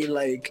very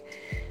like,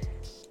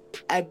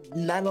 I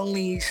not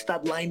only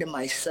stopped lying to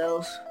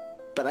myself,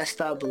 but I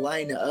stopped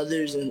lying to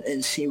others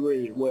and see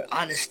where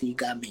honesty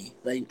got me.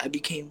 Like I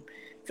became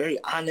very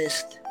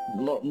honest.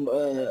 I'm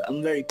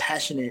a very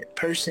passionate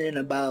person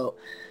about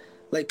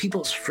like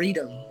people's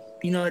freedom.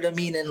 You know what I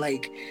mean? And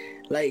like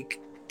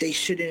they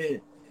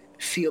shouldn't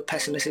feel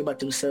pessimistic about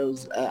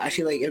themselves. I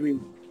feel like every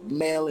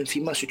male and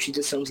female should treat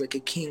themselves like a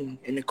king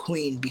and a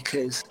queen,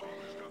 because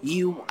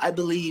I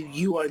believe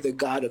you are the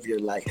god of your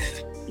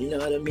life. You know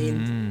what I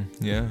mean?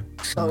 Yeah.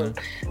 So,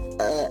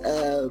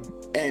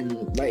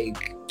 and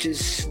like,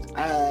 just,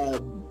 I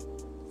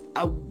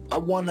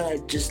wanna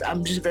just,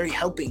 I'm just very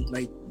helping,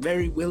 like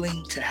very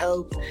willing to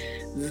help,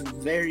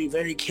 very,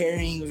 very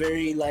caring,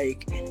 very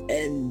like,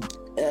 and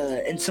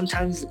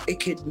sometimes it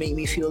could make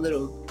me feel a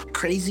little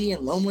crazy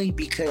and lonely,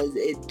 because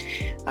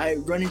I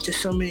run into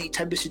so many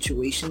type of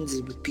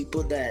situations with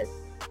people that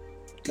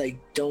like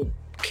don't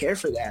care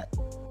for that.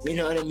 You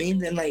know what I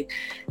mean?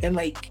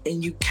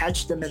 And you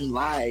catch them in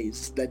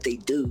lies that they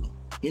do.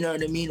 You know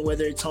what I mean?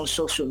 Whether it's on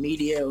social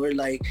media or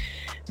like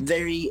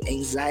very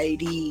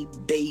anxiety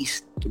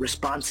based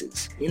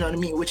responses. You know what I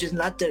mean? Which is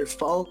not their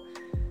fault,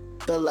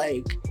 but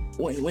like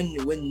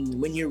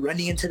when you're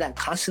running into that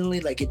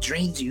constantly, like it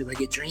drains you, like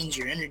it drains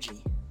your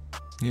energy.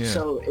 Yeah.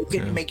 So it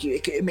could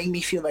make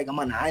me feel like I'm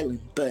on an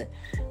island, but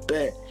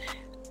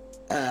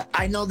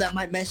I know that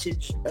my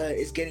message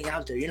is getting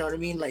out there. You know what I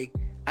mean? Like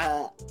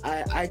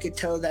I could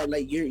tell that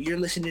like you're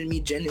listening to me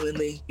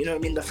genuinely. You know what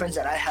I mean? The friends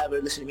that I have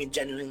are listening to me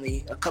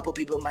genuinely. A couple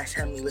people in my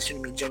family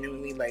listen to me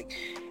genuinely. Like,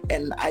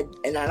 and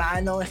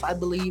I know if I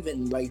believe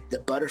in like the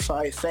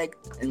butterfly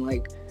effect and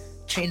like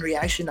chain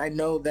reaction, I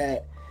know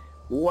that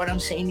what I'm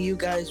saying to you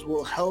guys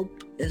will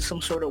help in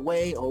some sort of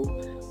way or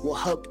will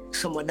help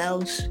someone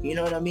else. You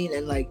know what I mean?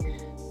 And like,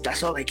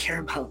 that's all I care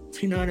about.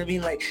 You know what I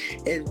mean? Like,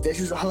 if this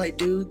is all I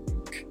do,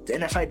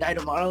 and if I die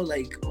tomorrow,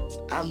 like,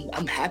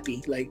 I'm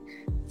happy. Like,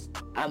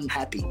 I'm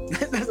happy.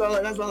 That's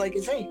all I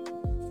can say.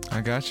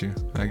 I got you.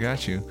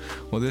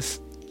 Well, this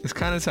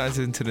kind of ties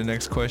into the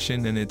next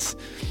question, and it's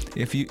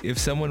if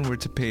someone were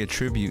to pay a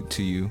tribute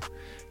to you,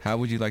 how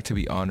would you like to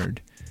be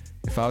honored?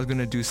 If I was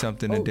gonna do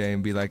something today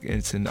and be like,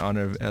 it's in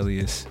honor of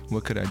Elias,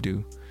 what could I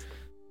do?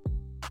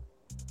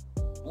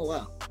 Oh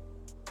wow.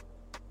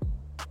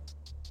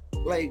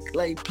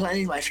 Like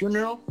planning my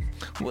funeral?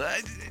 Well,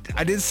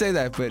 I did say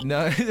that, but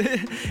no,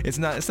 it's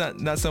not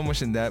so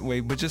much in that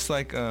way, but just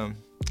like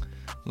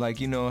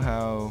you know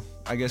how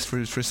I guess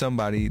for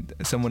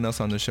someone else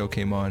on the show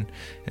came on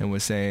and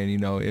was saying, you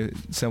know, if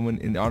someone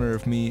in honor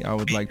of me, I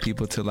would like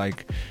people to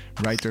like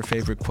write their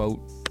favorite quote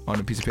on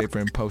a piece of paper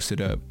and post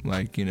it up,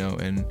 like, you know,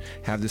 and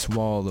have this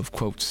wall of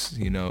quotes,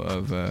 you know,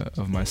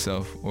 of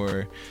myself.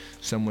 Or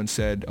someone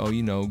said, oh,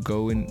 you know,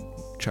 go and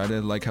try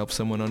to like help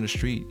someone on the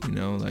street, you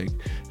know, like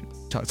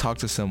talk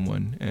to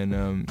someone and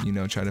you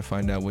know, try to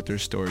find out what their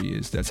story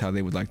is. That's how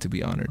they would like to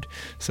be honored.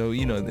 So,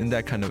 you know, in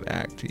that kind of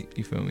act,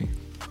 you feel me?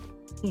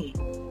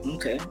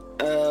 Okay.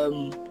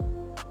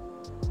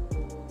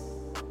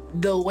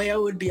 The way I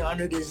would be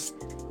honored is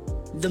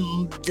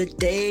the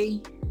day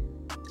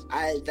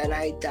that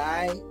I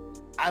die.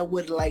 I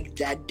would like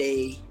that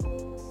day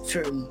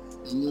for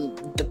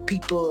the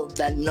people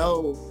that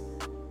know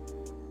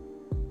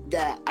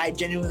that I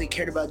genuinely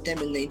cared about them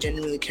and they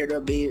genuinely cared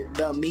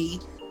about me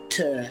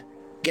to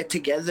get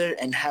together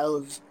and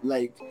have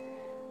like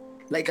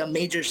a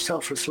major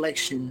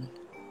self-reflection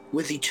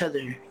with each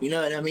other. You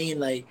know what I mean?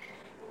 Like,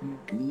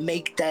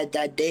 make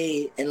that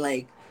day and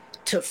like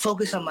to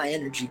focus on my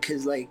energy,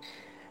 because like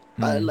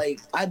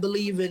I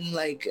believe in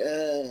like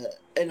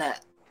an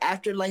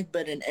afterlife,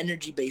 but an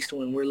energy based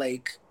one where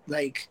like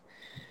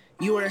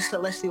you are a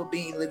celestial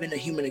being living a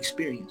human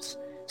experience,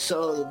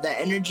 so the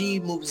energy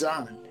moves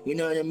on, you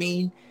know what I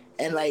mean?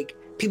 And like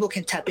people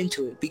can tap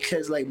into it,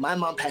 because like my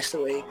mom passed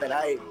away, but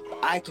I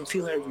can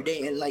feel her every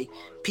day. And like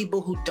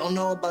people who don't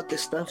know about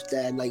this stuff,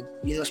 that like,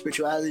 you know,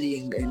 spirituality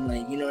and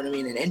like, you know what I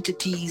mean, and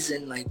entities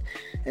and like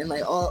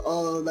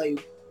all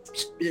like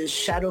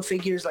shadow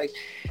figures, like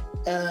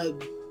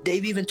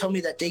they've even told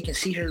me that they can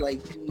see her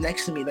like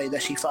next to me, like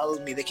that she follows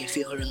me, they can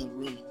feel her in the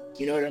room,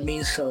 you know what I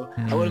mean? So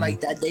I would like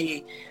that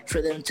day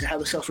for them to have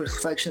a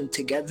self-reflection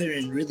together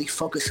and really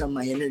focus on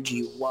my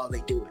energy while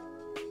they do it.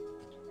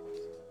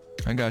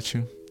 I got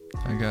you.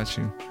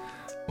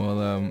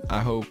 Well, I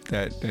hope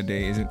that the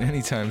day isn't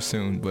anytime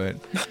soon, but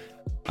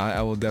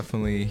I will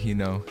definitely, you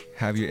know,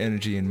 have your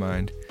energy in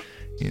mind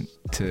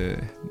to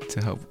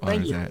help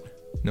honor that.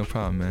 No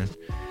problem, man.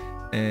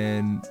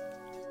 And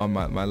on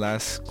my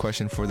last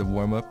question for the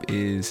warm-up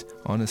is,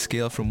 on a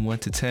scale from 1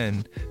 to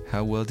 10,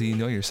 how well do you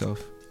know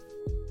yourself?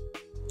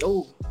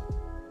 Oh,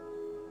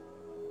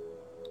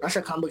 that's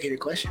a complicated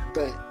question,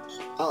 but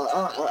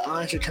I'll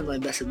answer to my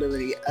best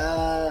ability.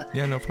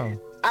 Yeah, no problem.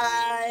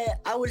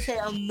 I would say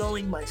I'm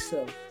knowing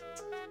myself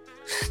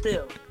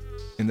still.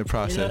 In the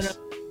process.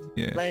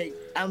 You know, yeah. Like,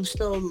 I'm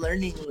still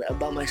learning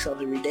about myself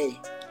every day,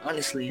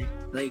 honestly.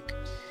 Like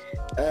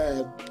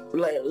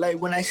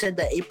when I said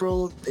that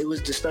April, it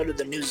was the start of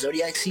the new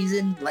Zodiac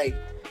season, like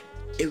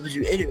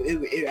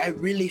I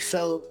really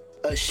felt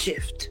a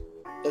shift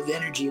of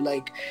energy.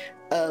 Like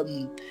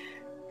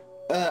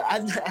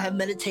I've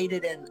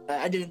meditated, and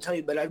I didn't tell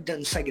you, but I've done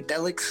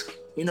psychedelics,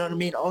 you know what I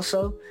mean,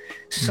 also.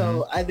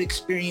 So I've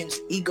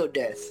experienced ego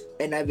death,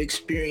 and I've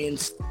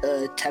experienced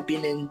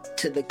tapping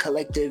into the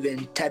collective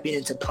and tapping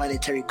into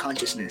planetary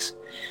consciousness.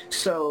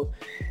 So,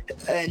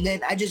 and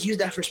then I just use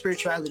that for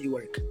spirituality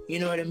work, you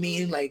know what I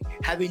mean? Like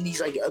having these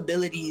like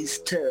abilities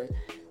to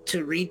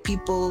read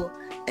people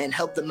and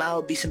help them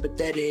out, be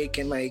sympathetic,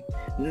 and like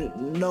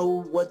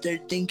know what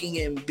they're thinking,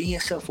 and being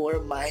self-aware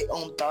of my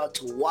own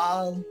thoughts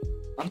while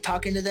I'm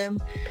talking to them.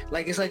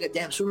 Like, it's like a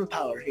damn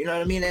superpower, you know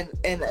what I mean?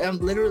 And I'm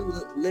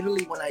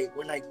literally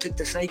when I took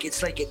the psych,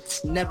 it's like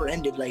it's never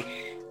ended. Like,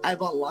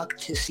 I've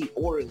unlocked to see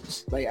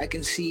auras. Like, I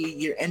can see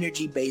your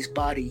energy based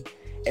body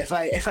if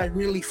I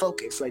really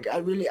focus. Like,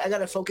 I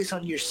gotta focus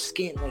on your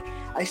skin. Like,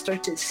 I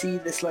start to see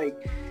this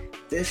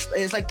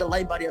it's like the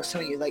light body I was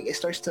telling you. Like, it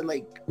starts to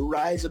like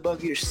rise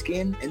above your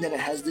skin, and then it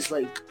has this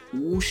like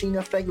whooshing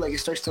effect. Like, it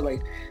starts to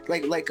like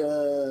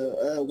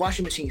a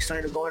washing machine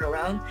starting going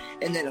around,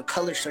 and then a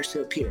color starts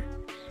to appear,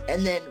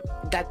 and then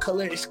that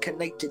color is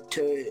connected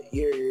to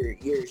your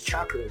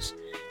chakras.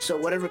 So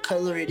whatever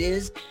color it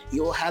is,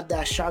 you'll have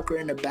that chakra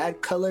in a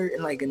bad color,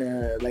 and like in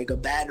a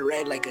bad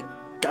red, like a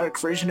dark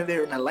version of it,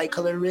 or in a light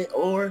color of it.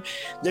 Or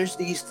there's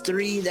these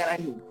three that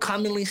I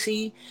commonly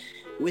see,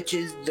 which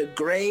is the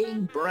gray,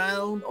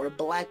 brown, or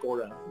black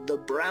aura. The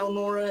brown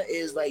aura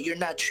is like you're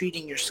not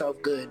treating yourself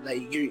good.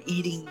 Like you're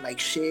eating like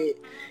shit.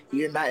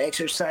 You're not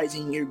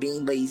exercising. You're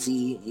being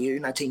lazy. You're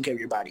not taking care of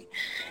your body.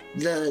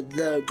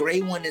 The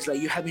gray one is like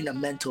you're having a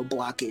mental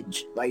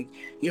blockage. Like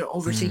you're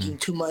overthinking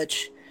too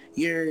much.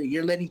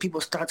 You're letting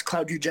people's thoughts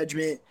cloud your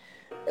judgment.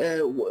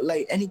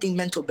 Like anything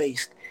mental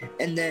based.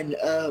 And then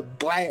a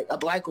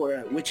black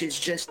aura, which is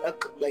just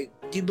like,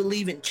 do you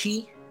believe in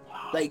chi?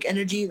 Like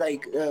energy, and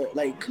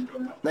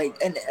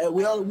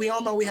we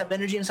all know we have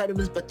energy inside of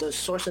us, but the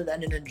source of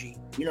that energy,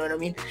 you know what I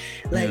mean?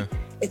 Like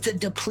it's a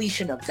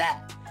depletion of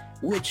that,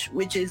 which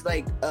is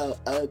like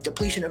a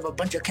depletion of a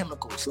bunch of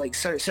chemicals like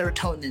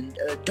serotonin,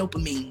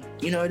 dopamine,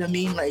 you know what I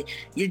mean? Like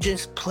you're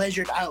just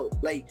pleasured out,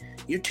 like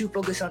you're too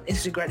focused on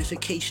instant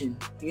gratification,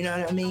 you know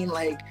what I mean?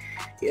 Like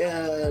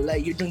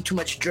you're doing too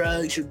much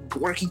drugs, you're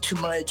working too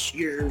much,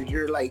 you're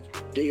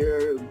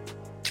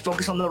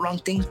focused on the wrong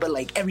things, but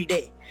like every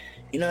day.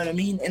 You know what I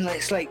mean? And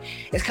it's kind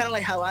of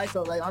like how I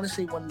felt. Like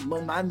honestly,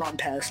 when my mom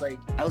passed, like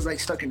I was like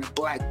stuck in a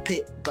black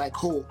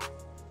hole.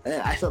 And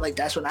I felt like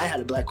that's when I had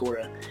a black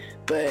aura.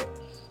 But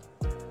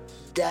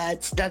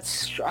that's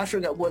I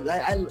forgot what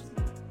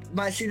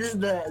see, this is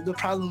the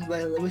problem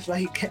with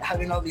like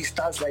having all these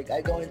thoughts. Like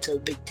I go into a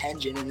big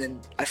tangent and then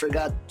I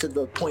forgot to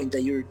the point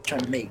that you were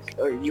trying to make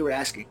or you were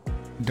asking.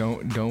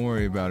 Don't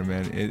worry about it,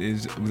 man. It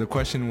is, the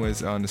question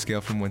was on the scale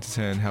from 1 to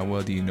 10, how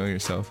well do you know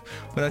yourself?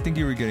 But I think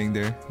you were getting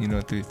there, you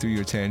know, through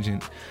your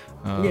tangent.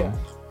 Yeah.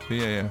 But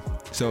yeah.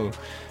 So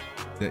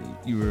that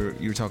you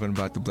were talking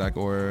about the black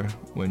aura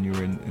when you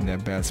were in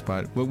that bad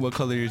spot. What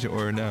color is your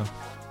aura now?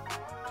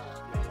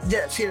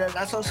 Yeah, see,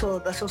 that's also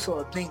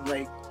a thing.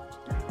 Like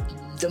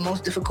the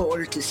most difficult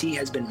aura to see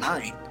has been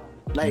mine.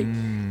 Like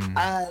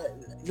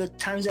the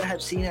times that I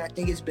have seen it, I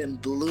think it's been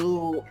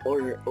blue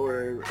or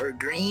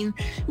green,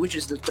 which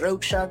is the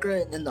throat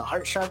chakra, and then the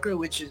heart chakra,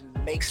 which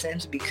makes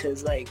sense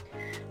because like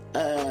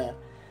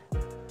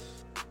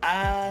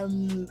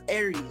I'm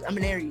Aries. I'm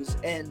an Aries,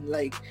 and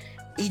like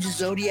each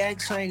zodiac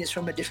sign is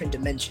from a different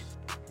dimension.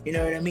 You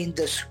know what I mean?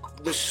 The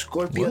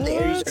Scorpio and the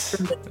Aries are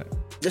from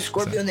the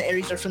Scorpio and the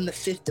Aries are from the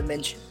 5th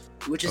dimension,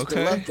 which is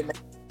the love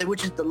dimension.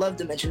 Which is the love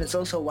dimension. It's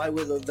also why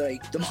we're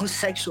the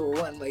most sexual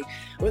one. Like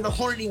we're the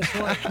horniest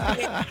one.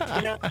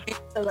 You know what I mean?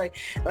 So like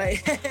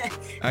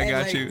I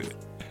got you.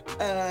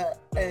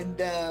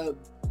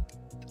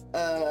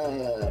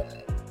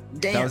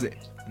 Damn.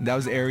 That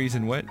was Aries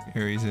and what?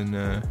 Aries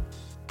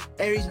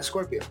and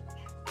Scorpio.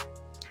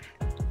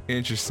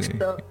 Interesting.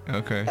 So,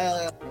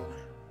 okay.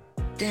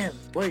 Damn.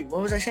 Wait,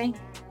 what was I saying?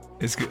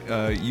 It's good.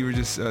 You were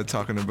just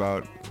talking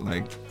about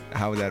like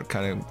how that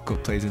kind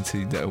of plays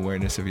into the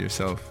awareness of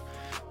yourself.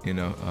 You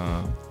know,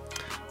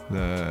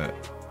 the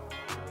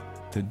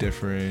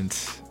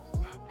different.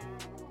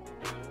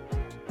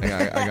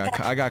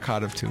 I got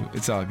caught up too.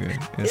 It's all good.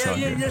 It's all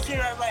good.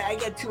 I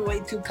get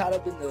way too caught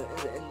up in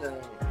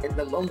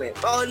the moment.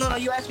 Oh no,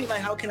 you asked me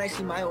like how can I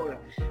see my aura?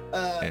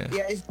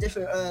 Yeah, it's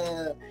different.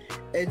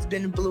 It's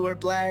been blue or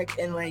black,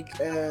 and like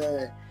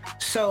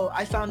so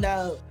I found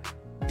out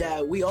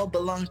that we all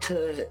belong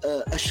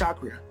to a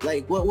chakra.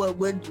 Like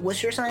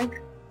what's your sign?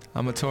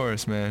 I'm a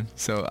Taurus, man.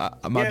 So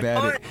my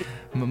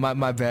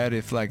bad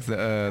if like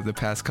the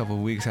past couple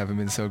of weeks haven't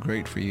been so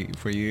great for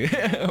you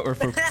or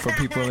for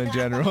people in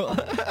general.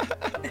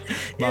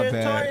 My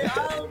bad.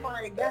 Oh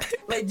my god!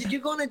 Like, did you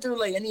go through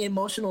like any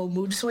emotional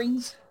mood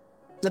swings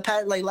the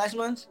past last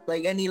month?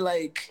 Like any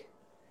like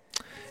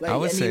I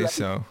would say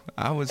so.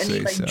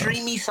 Any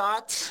dreamy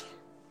thoughts?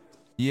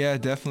 Yeah,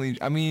 definitely.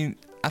 I mean,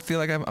 I feel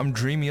like I'm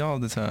dreamy all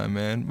the time,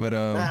 man. But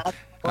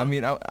I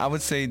mean, I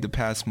would say the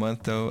past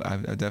month though, I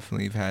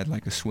definitely have had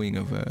like a swing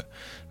of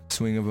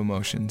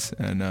emotions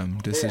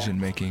and decision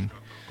making.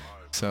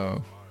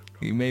 So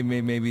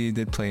maybe it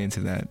did play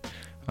into that.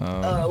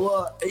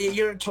 Well,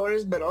 you're a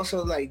Taurus, but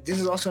also like this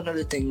is also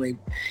another thing. Like,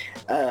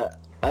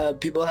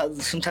 people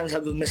sometimes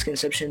have a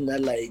misconception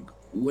that like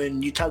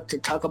when you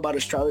talk about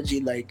astrology,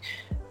 like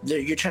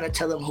you're trying to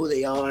tell them who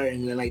they are,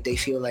 and then like they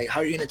feel like,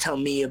 how are you gonna tell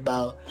me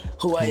about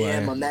who I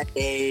am on that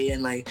day,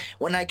 and like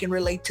when I can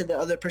relate to the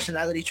other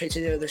personality traits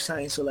of the other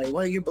sign. So like,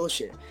 well, you're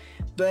bullshit.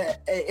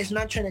 But it's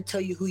not trying to tell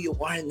you who you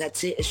are and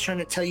that's it. It's trying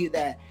to tell you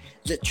that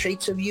the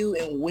traits of you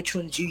and which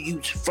ones you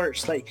use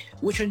first, like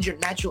which one's your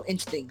natural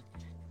instinct,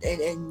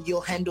 and you'll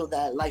handle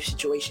that life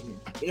situation.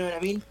 You know what I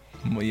mean?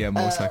 Well, yeah,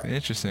 most likely.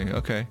 Interesting.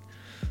 Okay.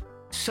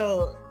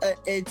 So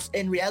it's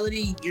in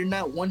reality, you're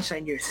not one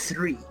sign, you're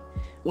 3.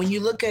 When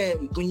you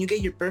get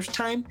your birth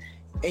time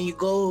and you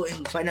go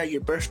and find out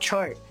your birth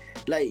chart,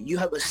 like you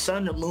have a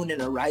sun, a moon,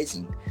 and a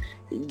rising.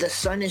 The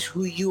sun is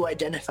who you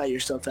identify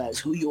yourself as,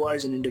 who you are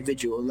as an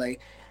individual,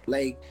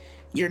 like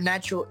your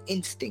natural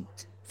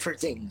instinct for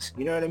things.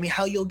 You know what I mean?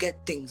 How you'll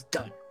get things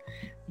done.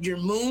 Your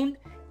moon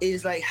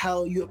is like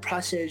how you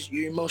process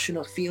your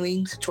emotional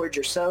feelings towards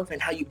yourself and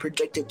how you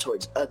project it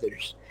towards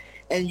others.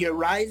 And your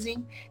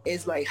rising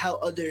is like how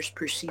others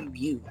perceive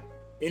you.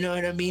 You know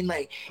what I mean?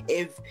 Like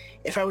if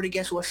I were to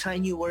guess what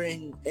sign you were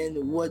in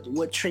and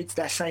what traits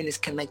that sign is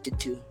connected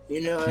to,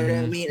 you know what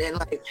I mean?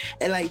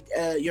 And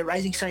your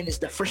rising sign is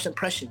the first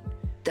impression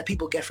that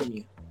people get from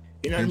you.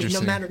 You know what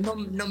I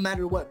mean? No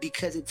matter what,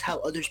 because it's how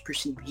others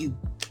perceive you.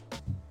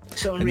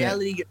 So in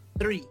reality, you're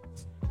 3.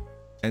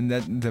 And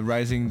that the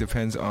rising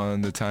depends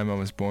on the time I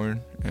was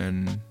born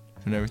and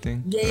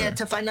everything? Yeah,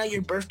 to find out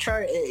your birth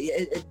chart,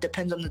 it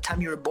depends on the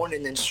time you were born,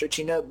 and then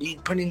searching up, you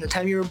put in the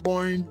time you were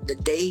born, the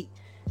date,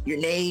 your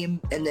name,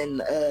 and then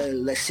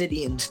the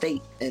city and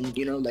state, and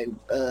you know, like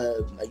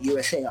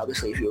USA,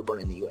 obviously, if you were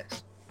born in the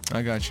US.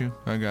 I got you.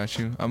 And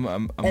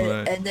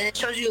then it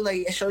shows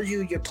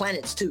you your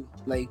planets too,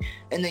 like,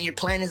 and then your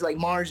planets like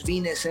Mars,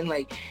 Venus, and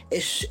like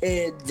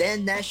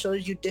then that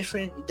shows you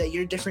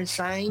your different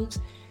signs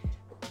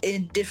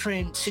in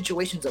different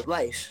situations of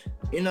life.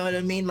 You know what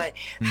I mean? Like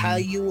how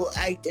you will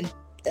act in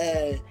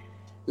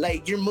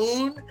like your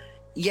moon.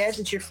 Yes,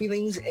 it's your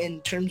feelings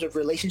in terms of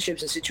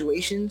relationships and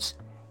situations,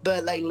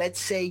 but like let's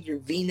say your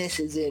Venus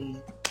is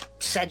in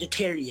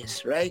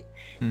Sagittarius, right?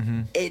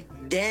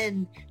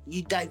 Then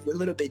you dive a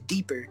little bit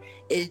deeper.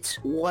 It's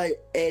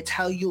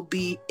how you'll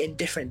be in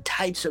different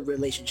types of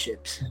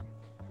relationships.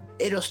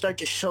 It'll start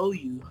to show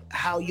you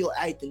how you'll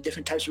act in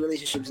different types of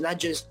relationships, not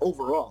just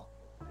overall.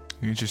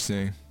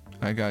 Interesting.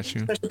 I got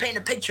you. Just to paint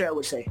a picture, I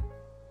would say.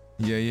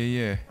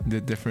 Yeah. The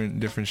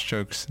different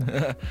strokes.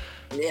 Yeah,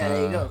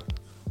 there you go.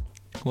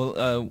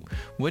 Well,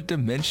 what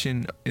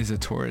dimension is a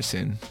Taurus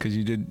in? Because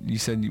you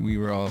said we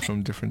were all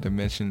from different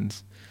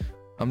dimensions.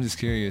 I'm just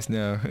curious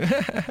now.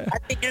 I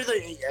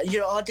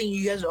think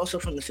you guys are also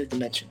from the 5th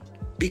dimension,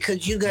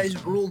 because you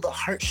guys rule the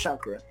heart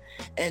chakra,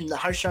 and the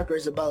heart chakra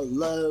is about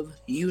love,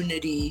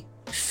 unity,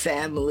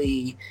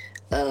 family,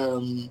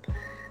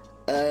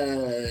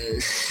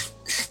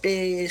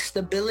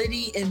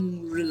 stability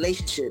in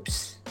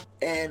relationships,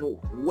 and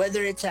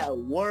whether it's at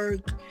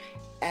work,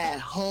 at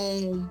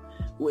home,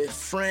 with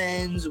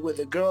friends, with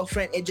a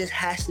girlfriend, it just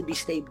has to be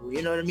stable.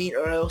 You know what I mean?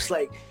 Or else,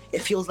 like,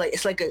 it feels like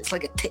it's like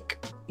a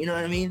tick. You know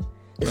what I mean?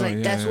 It's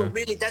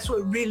that's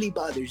what really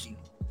bothers you.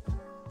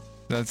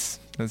 That's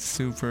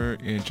super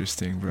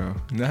interesting, bro.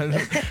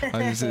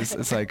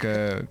 It's like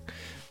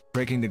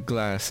breaking the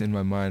glass in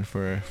my mind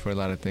for a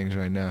lot of things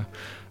right now.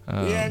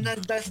 Yeah, and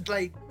that's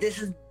like this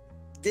is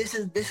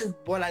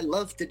what I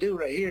love to do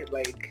right here.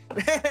 Like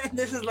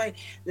this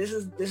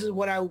is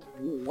what I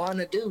want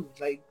to do.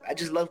 Like I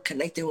just love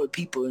connecting with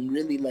people and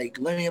really like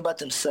learning about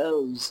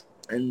themselves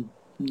and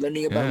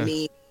learning about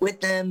me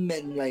with them,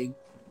 and like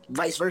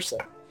vice versa.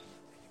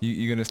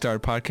 You gonna start a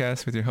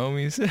podcast with your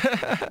homies?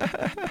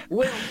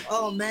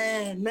 Oh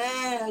man,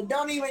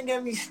 don't even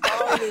get me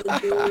started,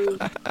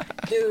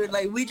 dude.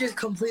 Like we just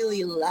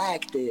completely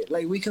lacked it.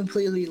 Like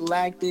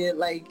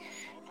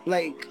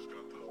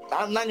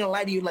I'm not gonna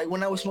lie to you, like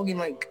when I was smoking,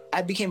 like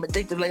I became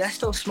addicted. Like I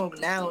still smoke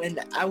now, and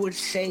I would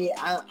say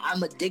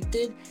I'm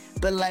addicted,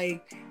 but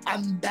like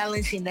I'm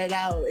balancing that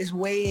out. It's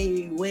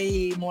way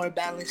more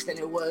balanced than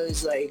it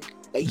was like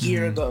a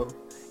year ago.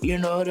 You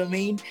know what I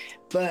mean?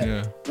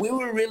 But we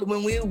were really,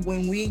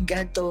 when we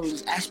got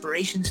those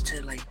aspirations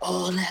to like,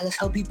 oh, let's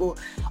help people.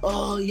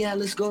 Oh yeah,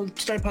 let's go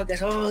start a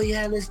podcast. Oh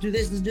yeah, let's do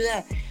this, let's do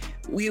that.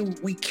 We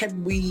kept.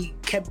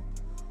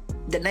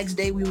 The next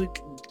day we would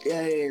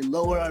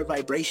lower our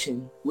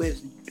vibration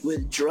with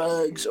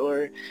drugs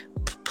or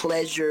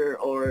pleasure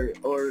or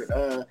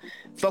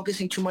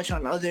focusing too much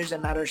on others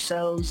and not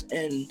ourselves,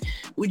 and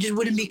we just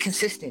wouldn't be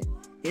consistent.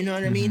 You know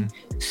what I mean?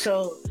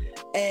 So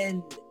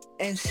and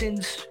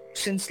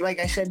since like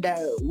I said that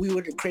we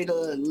would create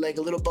a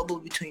little bubble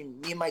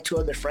between me and my 2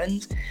 other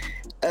friends,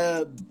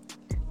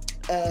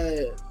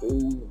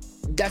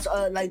 that's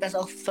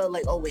all felt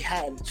like all we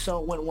had. So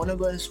when one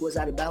of us was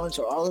out of balance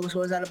or all of us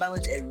was out of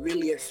balance, it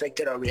really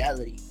affected our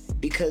reality,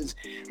 because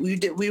we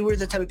were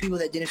the type of people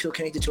that didn't feel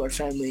connected to our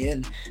family,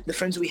 and the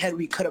friends we had,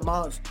 we cut them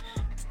off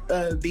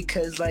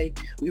because like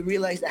we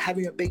realized that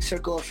having a big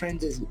circle of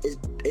friends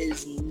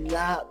is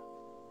not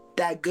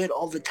that good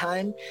all the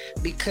time,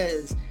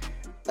 because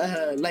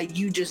like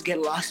you just get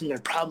lost in their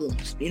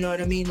problems. You know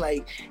what I mean?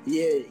 Like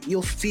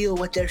you'll feel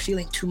what they're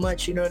feeling too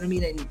much. You know what I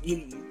mean? And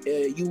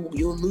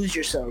you'll lose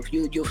yourself.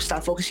 You'll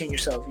stop focusing on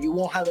yourself. You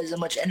won't have as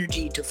much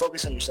energy to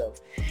focus on yourself.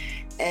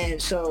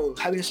 And so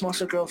having a small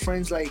circle of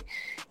friends, like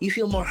you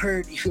feel more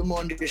heard, you feel more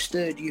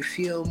understood, you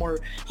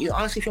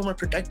honestly feel more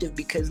productive,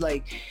 because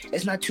like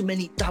it's not too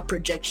many thought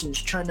projections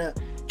trying to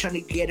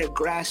get a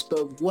grasp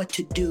of what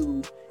to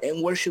do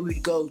and where should we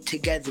go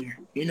together.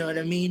 You know what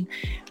I mean?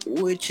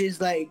 Which is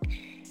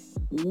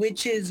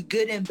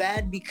good and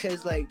bad,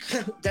 because like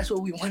that's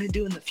what we want to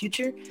do in the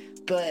future,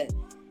 but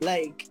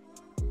like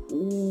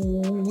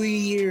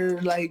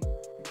we're like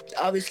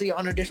obviously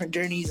on our different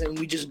journeys, and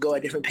we just go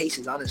at different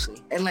paces,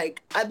 honestly. And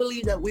like I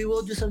believe that we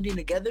will do something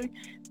together,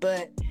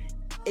 but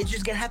it's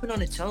just gonna happen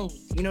on its own.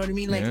 You know what I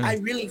mean? Like I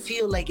really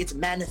feel like it's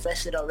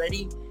manifested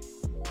already.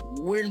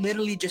 We're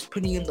literally just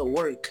putting in the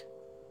work,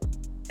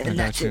 and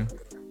that's it.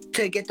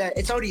 To get that,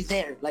 it's already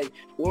there. Like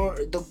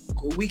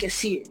we can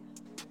see it.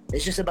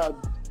 It's just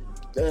about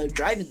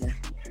driving there,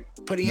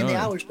 putting in the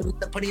hours,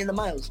 putting in the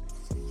miles.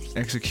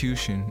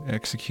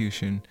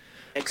 Execution.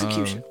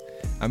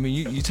 I mean,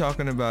 you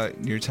talking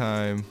about your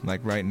time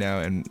like right now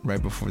and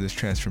right before this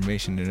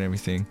transformation and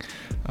everything.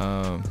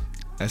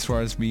 As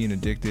far as being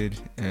addicted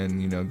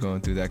and, you know,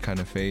 going through that kind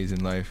of phase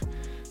in life,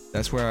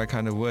 that's where I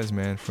kind of was,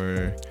 man,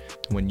 for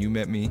when you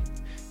met me,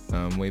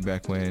 way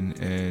back when.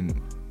 And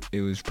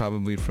it was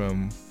probably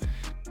from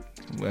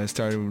I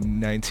started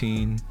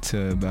 19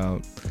 to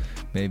about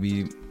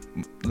maybe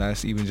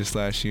last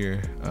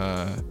year.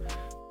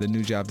 The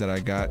new job that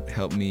I got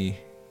helped me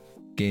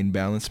gain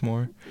balance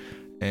more,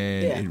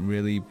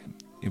 and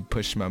it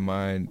pushed my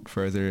mind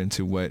further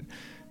into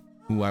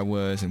who I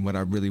was and what I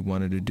really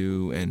wanted to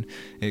do, and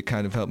it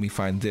kind of helped me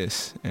find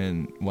this.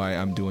 And why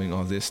I'm doing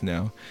all this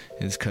now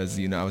is because,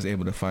 you know, I was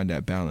able to find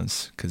that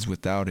balance, because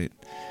without it,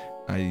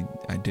 I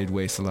did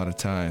waste a lot of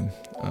time.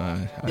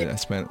 I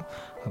spent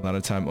a lot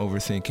of time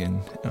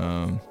overthinking,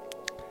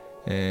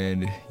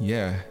 and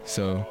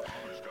so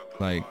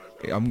like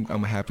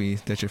I'm happy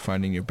that you're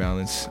finding your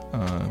balance.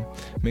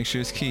 Make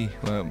sure it's key.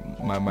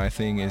 My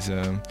thing is,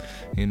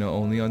 you know,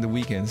 only on the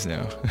weekends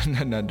now,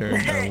 not during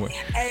work.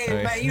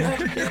 Hey, man, you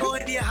have no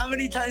idea how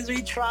many times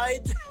we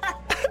tried.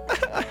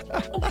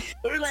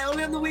 We're like,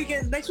 only on the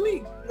weekends. Next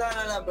week?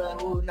 No,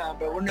 bro.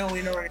 Bro. We're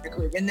gonna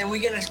quit. And then we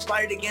get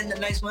inspired again the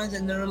next month,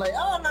 and then we're like,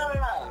 oh, no.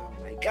 Oh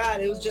my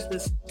God, it was just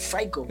this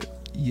cycle.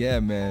 Yeah,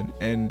 man.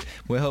 And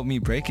what helped me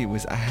break it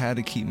was I had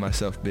to keep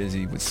myself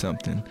busy with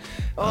something.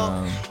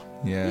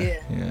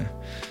 Yeah.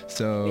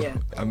 So,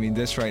 I mean,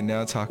 this right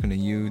now, talking to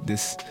you,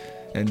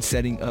 and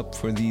setting up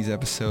for these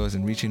episodes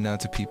and reaching out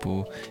to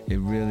people, it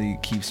really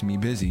keeps me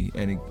busy,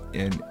 and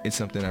it's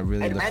something I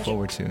really look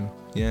forward to.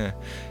 Yeah.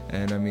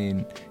 And I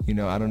mean, you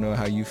know, I don't know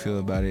how you feel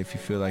about it, if you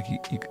feel like you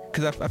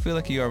because I feel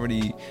like you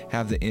already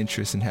have the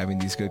interest in having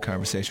these good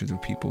conversations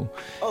with people.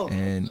 Oh,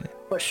 and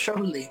for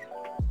surely.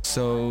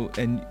 So,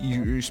 and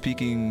you're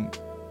speaking,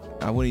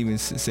 I wouldn't even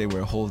say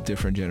we're a whole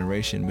different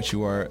generation, but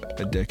you are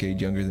a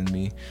decade younger than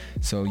me.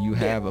 So you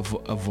have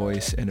a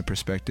voice and a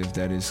perspective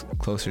that is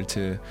closer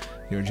to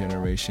your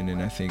generation,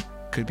 and I think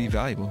could be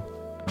valuable,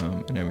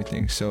 and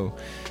everything. So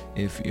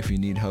if you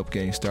need help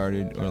getting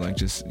started, or like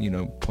just, you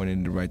know, pointed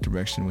in the right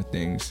direction with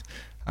things,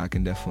 I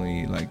can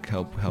definitely like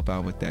help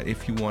out with that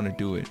if you want to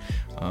do it.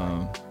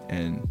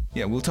 And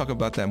yeah, we'll talk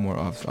about that more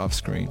off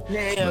screen.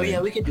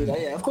 Yeah, we can do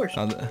that. Yeah, of course.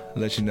 I'll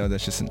let you know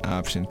that's just an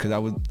option, because I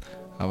would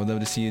love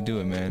to see you do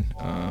it, man.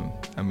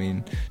 I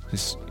mean,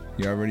 just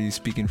you're already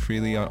speaking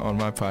freely on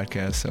my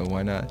podcast, so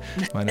why not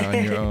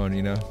on your own,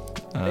 you know?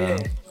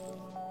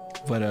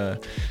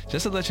 But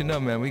just to let you know,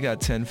 man, we got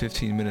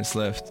 10-15 minutes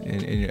left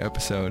in your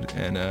episode,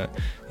 and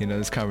you know,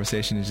 this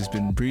conversation has just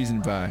been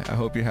breezing by. I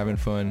hope you're having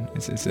fun.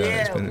 It's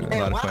been a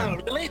lot of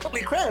fun. Really?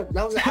 Holy crap,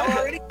 that was an hour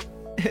already?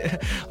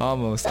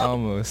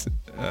 almost.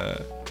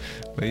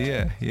 But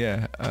yeah.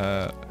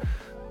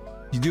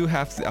 You do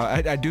have to.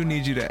 I do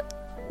need you to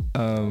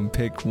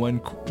pick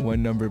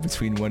one number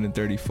between 1 and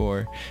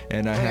 34,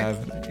 and I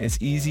have it's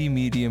easy,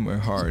 medium, or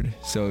hard.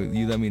 So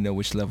you let me know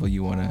which level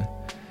you wanna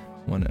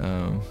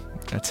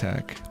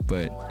attack,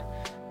 but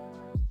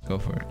go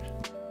for it.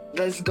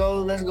 Let's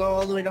go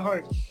all the way to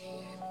hard.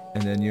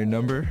 And then your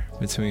number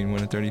between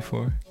 1 and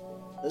 34.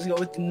 Let's go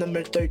with the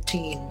number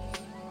 13.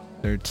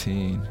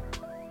 13.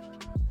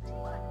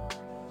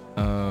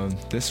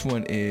 This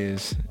one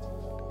is,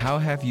 how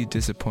have you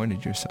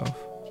disappointed yourself?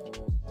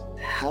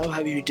 How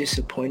have you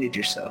disappointed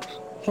yourself?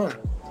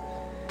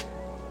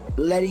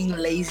 Letting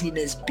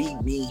laziness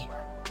beat me.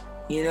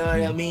 You know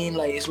what I mean?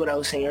 Like, it's what I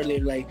was saying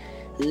earlier, like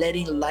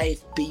letting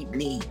life beat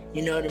me.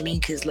 You know what I mean?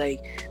 Because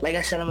like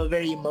I said, I'm a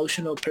very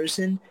emotional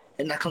person,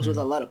 and that comes with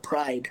a lot of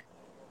pride.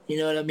 You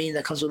know what I mean?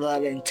 That comes with a lot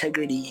of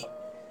integrity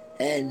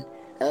and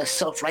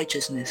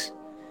self-righteousness.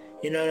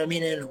 You know what I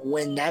mean? And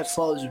when that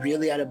falls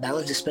really out of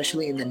balance,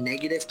 especially in the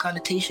negative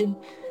connotation,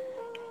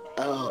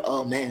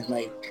 oh man,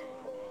 like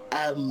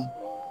I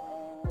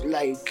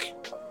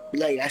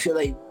feel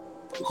like,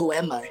 who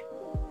am I?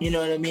 You know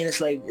what I mean? It's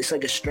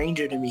like a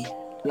stranger to me,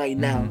 like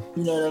now.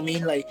 You know what I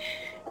mean? Like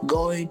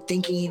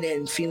thinking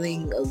and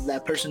feeling of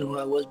that person who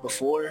I was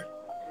before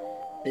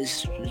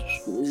is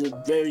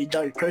a very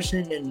dark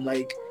person, and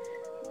like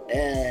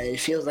it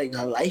feels like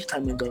a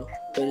lifetime ago,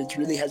 but it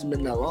really hasn't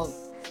been that long.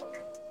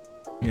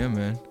 Yeah,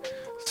 man.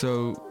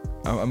 So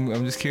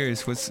I'm just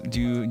curious, do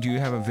you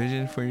have a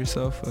vision for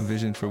yourself, a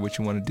vision for what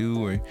you want to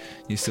do, or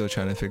you still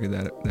trying to figure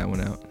that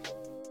one out?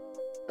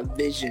 A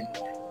vision,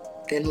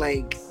 and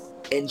like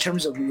in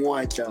terms of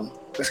what though?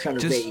 That's kind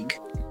of vague.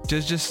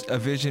 Just a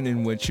vision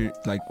in what you're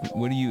like.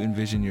 What do you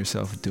envision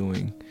yourself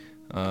doing?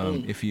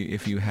 If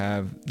you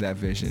have that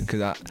vision,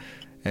 because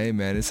hey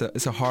man,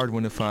 it's a hard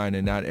one to find,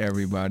 and not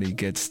everybody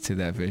gets to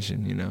that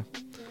vision, you know.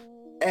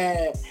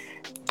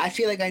 I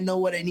feel like I know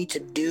what I need to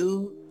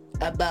do.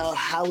 About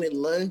how it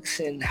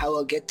looks and how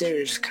I'll get there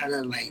is kind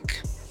of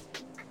like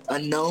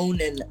unknown,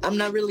 and I'm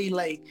not really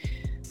like,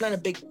 not a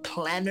big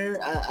planner.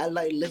 I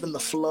like living the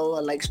flow.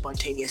 I like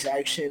spontaneous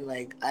action.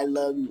 Like I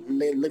love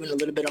living a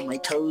little bit on my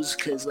toes,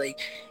 because like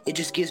it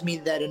just gives me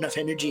that enough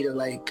energy to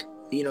like,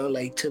 you know,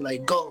 like to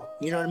like go,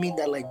 You know what I mean?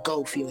 That like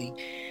go feeling.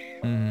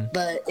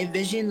 But in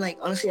vision, like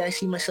honestly, I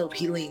see myself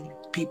healing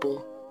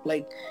people.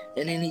 Like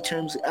in any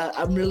terms,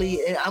 I'm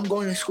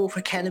going to school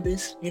for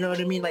cannabis. You know what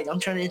I mean? Like I'm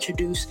trying to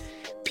introduce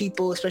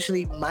people,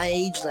 especially my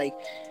age, like,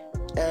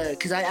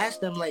 cause I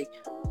asked them like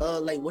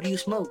what do you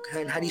smoke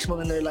and how do you smoke?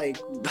 And they're like,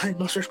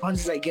 most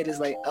responses I get is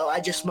like, oh, I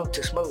just smoke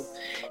to smoke.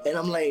 And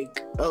I'm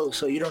like, oh,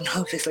 so you don't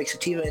know if it's like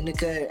sativa,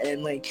 indica,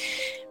 and like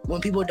when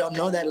people don't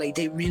know that, like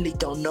they really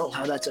don't know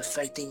how that's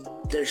affecting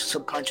their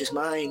subconscious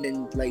mind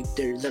and like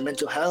their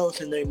mental health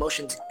and their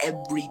emotions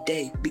every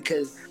day,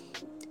 because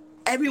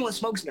everyone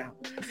smokes now.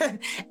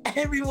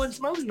 Everyone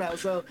smokes now.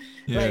 So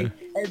like,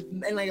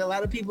 and like a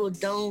lot of people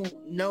don't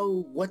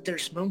know what they're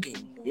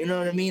smoking. You know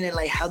what I mean? And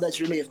like how that's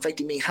really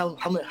affecting me. How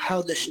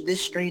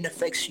this strain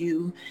affects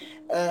you.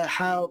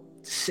 How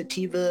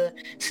sativa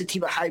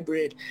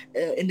hybrid,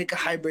 indica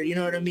hybrid, you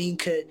know what I mean,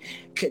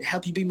 could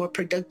help you be more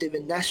productive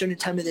in that certain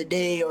time of the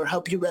day, or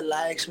help you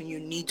relax when you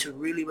need to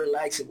really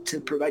relax, and to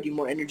provide you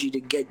more energy to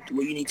get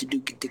what you need to do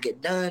to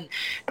get done.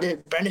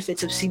 The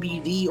benefits of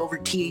CBD over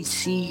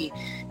THC,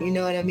 you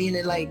know what I mean?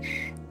 And like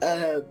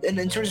and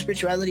in terms of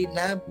spirituality,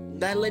 not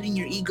letting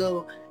your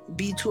ego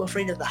be too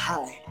afraid of the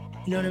high,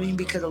 you know what I mean?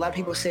 Because a lot of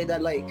people say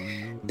that like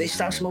they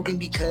stop smoking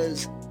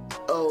because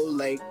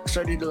like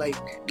started to like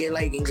get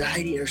like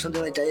anxiety or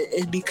something like that.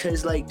 It's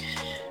because like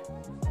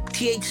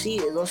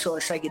THC is also a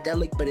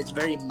psychedelic, but it's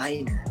very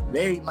minor,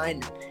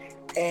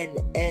 and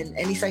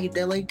any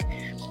psychedelic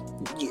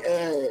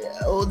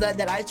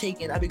that I've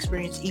taken, I've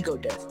experienced ego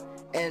death.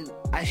 And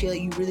I feel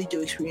like you really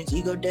do experience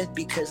ego death,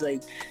 because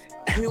like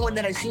everyone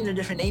that I've seen in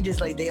different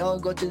ages, like they all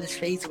go through this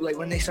phase of like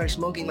when they start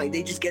smoking, like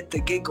they just get the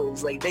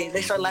giggles, like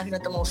they start laughing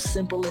at the most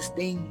simplest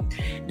thing.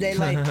 They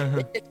like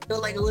they feel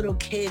like a little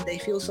kid. They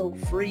feel so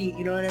free,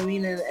 you know what I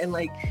mean? And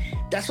like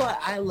that's why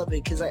I love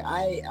it, because like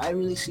I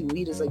really see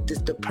weed as like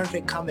the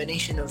perfect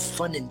combination of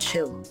fun and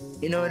chill,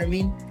 you know what I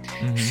mean?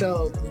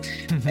 So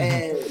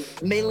and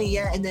mainly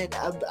and then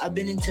I've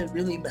been into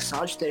really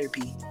massage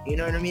therapy, you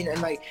know what I mean? And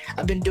like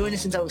I've been doing it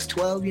since I was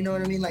 12, you know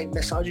what I mean? Like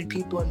massaging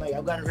people, and like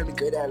I've gotten really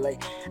good at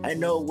like I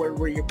know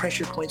where your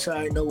pressure points are.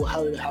 I know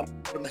how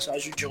to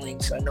massage your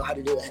joints. I know how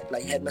to do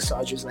like head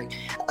massages, like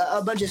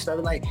a bunch of stuff.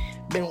 Like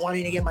been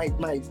wanting to get my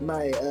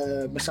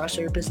massage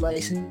therapist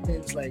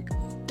license. Like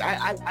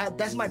I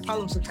that's my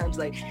problem sometimes.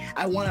 Like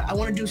I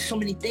wanna do so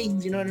many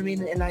things, you know what I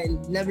mean? And I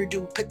never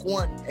do pick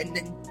one and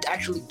then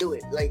actually do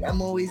it. Like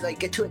I'm always like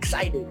get too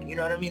excited, you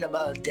know what I mean,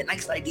 about the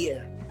next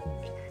idea.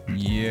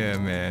 Yeah,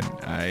 man.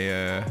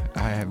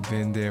 I have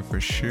been there for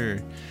sure.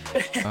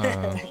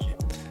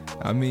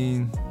 I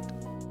mean,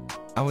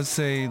 I would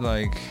say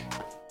like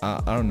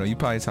I don't know, you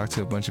probably talked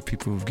to a bunch of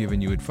people who've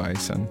given you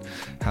advice on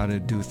how to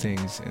do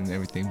things and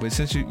everything, but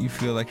since you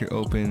feel like you're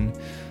open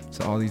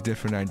to all these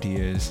different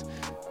ideas,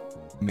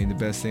 I mean, the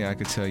best thing I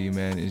could tell you,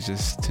 man, is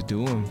just to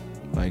do them.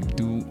 Like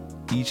do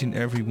each and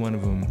every one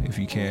of them if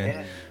you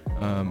can,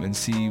 and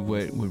see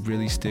what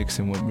really sticks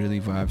and what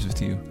really vibes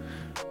with you.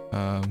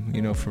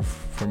 You know,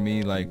 for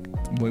me, like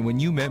when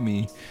you met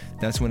me,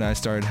 that's when I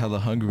started Hella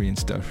Hungry and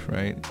stuff,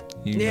 right?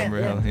 You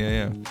remember Hella?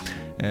 Yeah.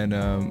 And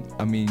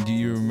I mean, do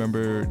you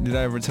remember, did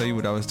I ever tell you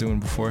what I was doing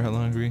before Hella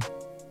Hungry?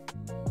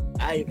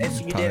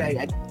 If you did,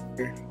 I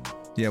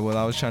yeah, well,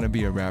 I was trying to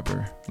be a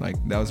rapper. Like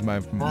that was my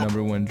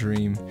number one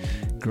dream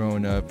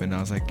growing up, and I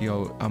was like,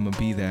 yo, I'm gonna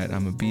be that.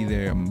 I'm gonna be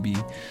there. I'm gonna be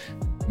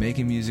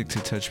making music to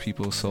touch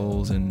people's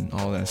souls and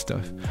all that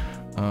stuff.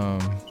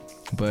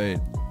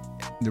 But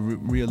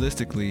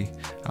realistically,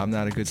 I'm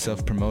not a good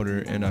self-promoter,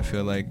 and I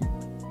feel like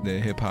the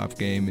hip-hop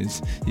game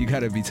is, you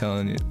gotta be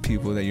telling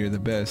people that you're the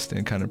best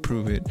and kind of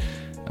prove it.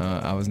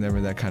 I was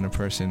never that kind of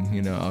person,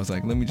 you know. I was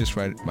like, let me just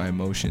write my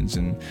emotions,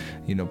 and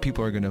you know,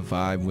 people are gonna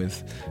vibe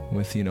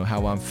with you know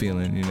how I'm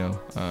feeling, you know.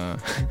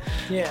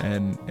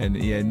 And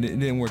yeah, it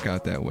didn't work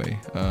out that way.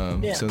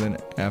 So then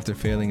after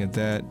failing at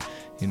that,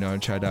 you know, I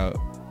tried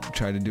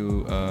to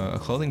do a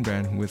clothing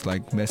brand with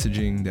like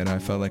messaging that I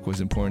felt like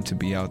was important to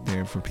be out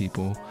there for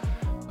people.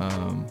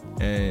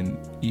 And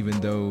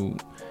even though,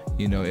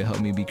 you know, it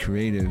helped me be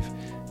creative,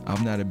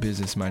 I'm not a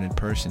business-minded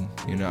person.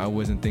 You know, I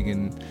wasn't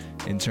thinking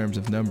in terms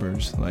of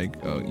numbers, like,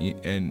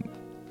 and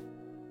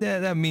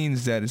that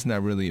means that it's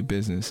not really a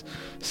business.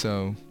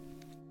 So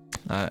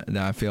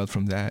I failed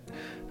from that.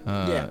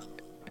 And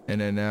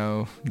then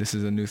now this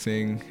is a new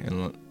thing.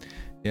 And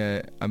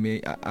yeah, I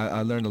mean,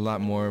 I learned a lot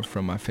more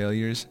from my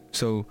failures.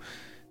 So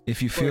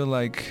if you feel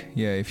like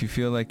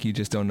you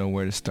just don't know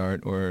where to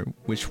start or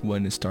which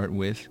one to start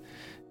with,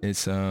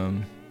 it's,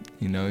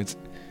 you know,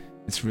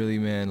 it's really,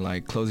 man,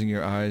 like closing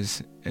your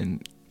eyes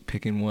and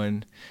picking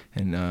one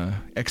and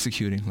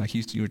executing, like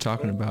you were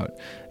talking about,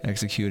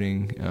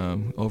 executing,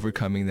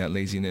 overcoming that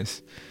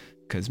laziness.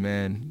 Because,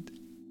 man,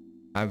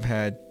 I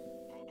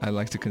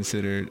like to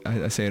consider,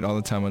 I say it all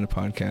the time on the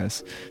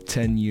podcast,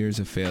 10 years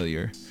of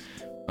failure.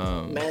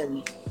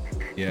 Man.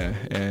 Yeah,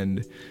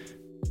 and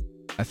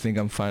I think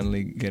I'm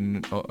finally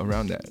getting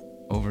around that,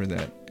 over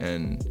that.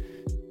 And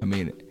I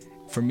mean,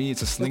 for me,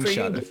 it's a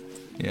slingshot.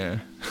 Yeah.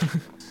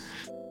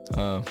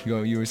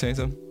 You were saying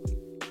something?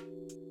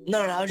 No,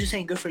 I was just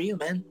saying, good for you,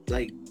 man.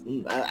 Like,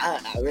 I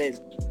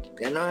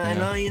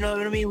know, you know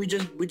what I mean. We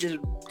just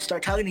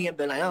start talking again,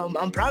 but like,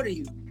 I'm proud of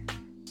you.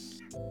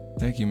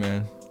 Thank you,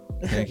 man.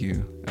 Thank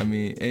you. I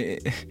mean,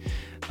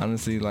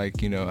 honestly,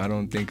 like, you know, I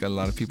don't think a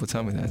lot of people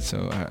tell me that,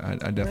 so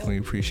I definitely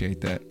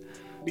appreciate that.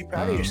 Be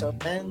proud of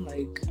yourself, man.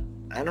 Like,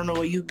 I don't know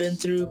what you've been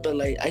through, but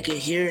like, I can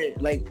hear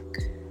it. Like,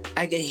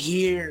 I can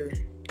hear,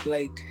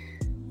 like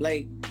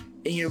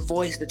in your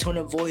voice, the tone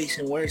of voice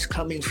and where it's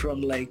coming from.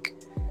 Like,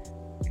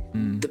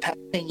 the past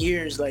 10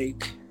 years,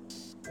 like,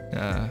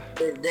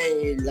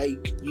 they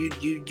like you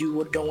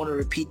don't want to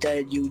repeat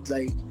that. You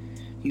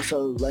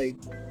felt like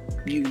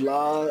you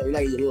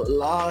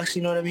lost.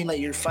 You know what I mean? Like,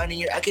 you're finding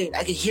your. I can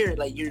hear it.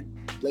 Like, you're,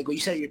 like what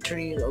you said, you're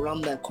turning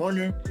around that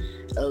corner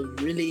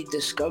of really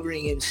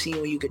discovering and seeing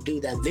what you could do.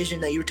 That vision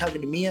that you were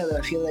talking to me of,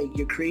 I feel like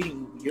you're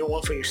creating your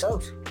one for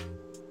yourself.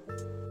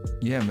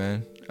 Yeah,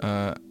 man.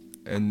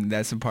 And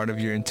that's a part of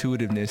your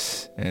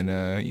intuitiveness and,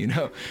 you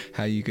know,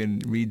 how you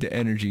can read the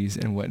energies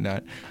and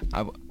whatnot.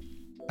 I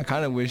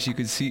kind of wish you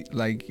could see,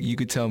 like, you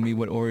could tell me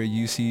what aura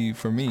you see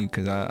for me,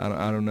 because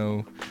I don't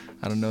know.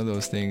 I don't know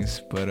those things,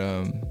 but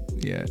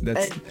yeah,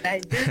 that's.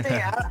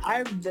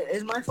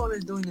 My phone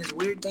is doing this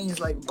weird thing. It's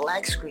like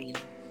black screen.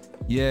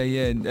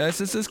 Yeah,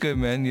 that's good,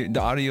 man.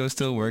 The audio is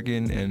still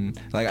working, and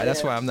like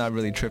that's why I'm not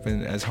really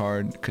tripping as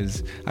hard,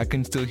 because I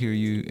can still hear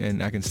you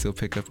and I can still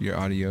pick up your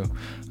audio.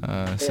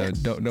 So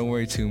don't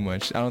worry too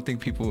much. I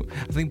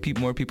think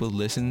more people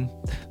listen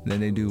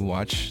than they do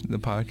watch the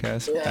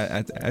podcast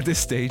at this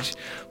stage.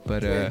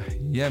 But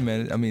yeah,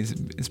 man. I mean,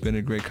 it's been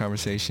a great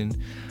conversation.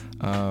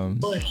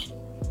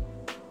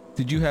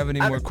 Did you have any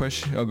more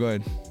questions? Oh, go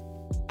ahead.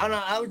 I don't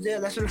know. I was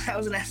there. That's what I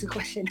was gonna ask the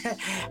question.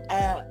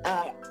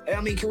 I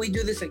mean, can we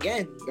do this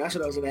again? That's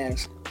what I was gonna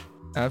ask.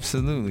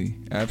 Absolutely,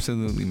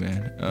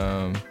 man.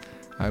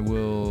 I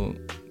will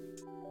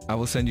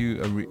send you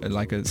a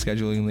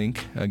scheduling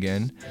link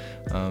again,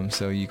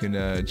 so you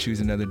can choose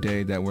another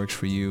day that works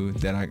for you,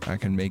 that I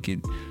can make it.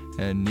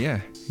 And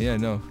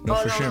no,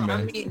 for sure,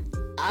 man. I mean,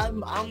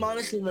 I'm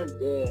honestly like,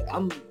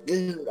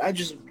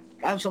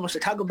 I have so much to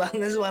talk about,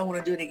 and this is why I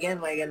want to do it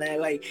again. Like, and I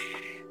like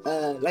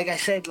I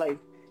said, like,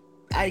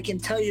 I can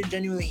tell you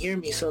genuinely hear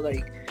me. So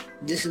like,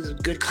 this is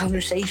good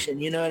conversation.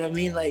 You know what I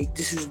mean? Like,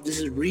 this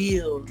is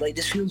real. Like,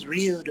 this feels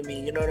real to me.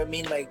 You know what I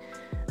mean? Like,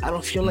 I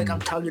don't feel like I'm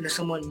talking to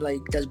someone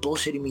like that's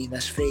bullshitting me,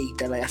 that's fake.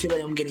 That like, I feel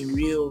like I'm getting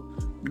real,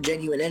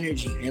 genuine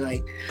energy, and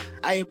like,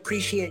 I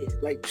appreciate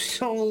it like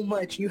so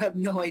much. You have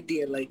no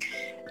idea. Like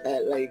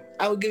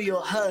I would give you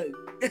a hug.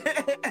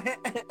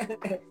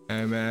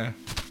 Hey, man.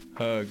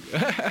 Hug.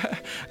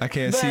 I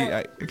can't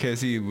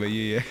see you, but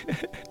yeah.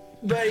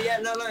 But yeah,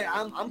 no,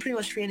 I'm pretty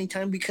much free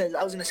anytime, because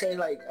I was gonna say,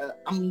 like,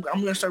 I'm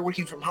gonna start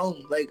working from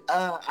home. Like,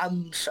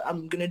 I'm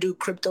gonna do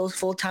cryptos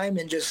full time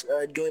and just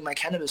doing my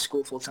cannabis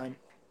school full time.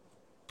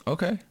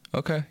 Okay.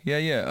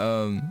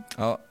 Yeah.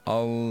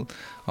 I'll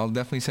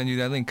definitely send you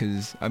that link,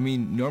 because I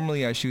mean,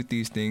 normally I shoot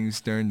these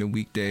things during the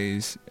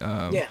weekdays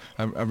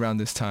around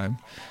this time,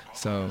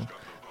 so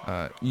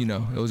you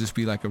know, it'll just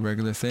be like a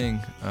regular thing.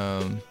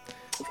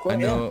 I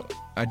know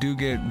I do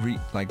get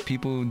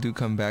people do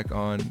come back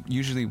on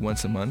usually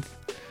once a month,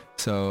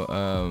 so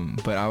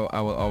but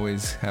I will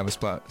always have a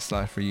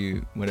slot for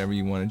you whenever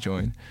you want to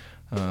join,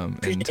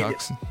 and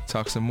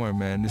talk some more,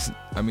 man. This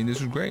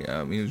was great.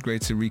 I mean, it was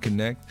great to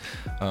reconnect,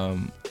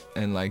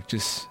 and like,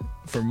 just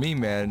for me,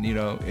 man, you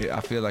know,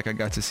 I feel like I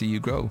got to see you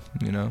grow,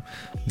 you know,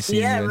 see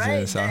you as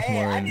a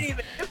sophomore. I didn't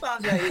even think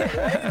about that yet,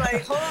 right?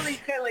 Like, holy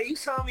crap, like, you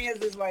saw me as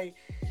this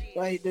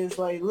this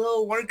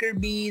little worker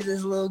bee,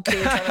 this little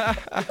kid trying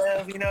to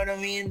live, you know what I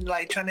mean?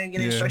 Like, trying to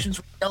get instructions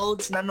from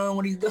adults, not knowing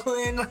what he's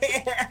doing.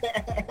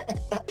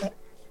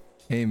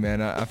 Hey,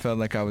 man, I felt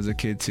like I was a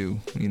kid too,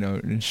 you know,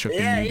 instructing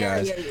you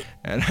guys. Yeah.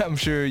 And I'm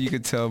sure you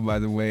could tell by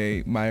the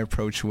way my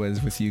approach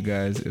was with you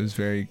guys. It was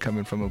very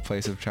coming from a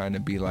place of trying to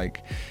be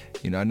like,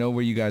 you know, I know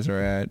where you guys are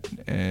at,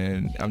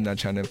 and I'm not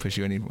trying to push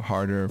you any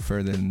harder or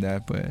further than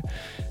that, but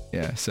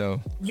yeah,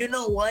 so. You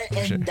know what?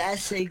 And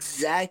that's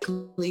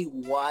exactly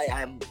why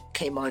I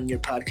came on your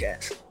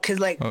podcast. Because,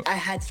 like, I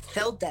had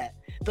felt that,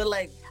 but,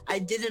 like, I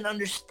didn't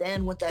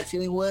understand what that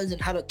feeling was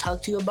and how to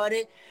talk to you about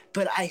it,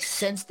 but I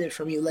sensed it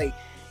from you. Like,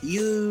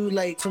 you,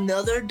 like, from the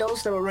other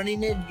adults that were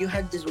running it, you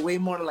had this way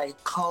more,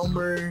 like,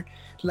 calmer,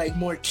 like,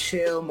 more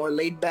chill, more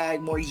laid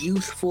back, more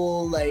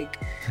youthful, like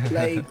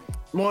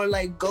more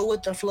like go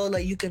with the flow,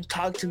 like, you can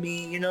talk to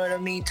me, you know what I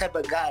mean, type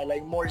of guy,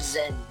 like more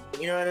zen,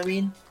 you know what I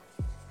mean?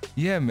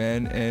 Yeah,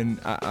 man, and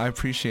I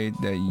appreciate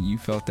that you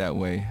felt that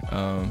way.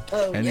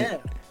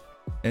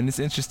 And it's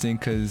interesting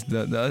because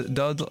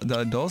the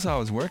adults I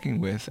was working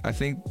with, I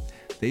think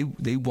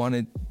they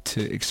wanted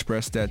to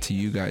express that to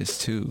you guys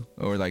too,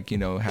 or like, you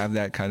know, have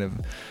that kind of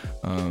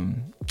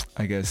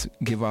I guess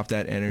give off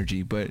that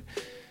energy. But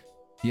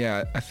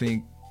yeah, I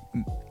think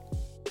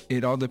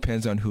it all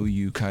depends on who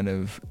you kind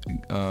of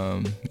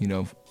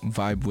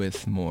vibe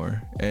with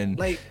more, and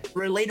like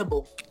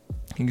relatable.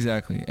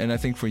 Exactly. And I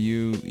think for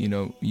you,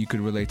 you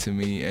could relate to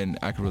me and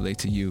I could relate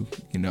to you.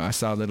 I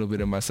saw a little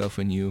bit of myself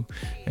in you,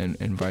 and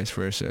vice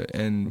versa.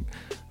 And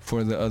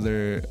for the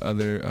other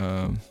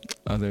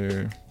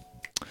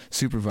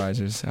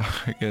supervisors,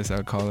 I guess I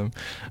would call them,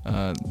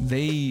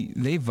 they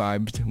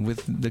vibed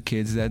with the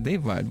kids that they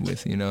vibed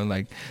with,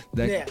 like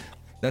that. Yeah.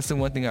 That's the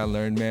one thing I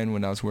learned, man,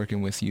 when I was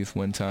working with youth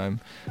one time,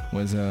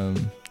 was the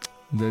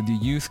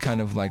youth kind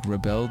of like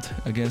rebelled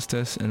against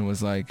us, and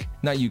was like,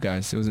 not you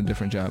guys, it was a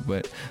different job,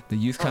 but the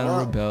youth kind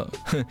of rebelled.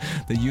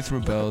 The youth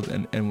rebelled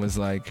and was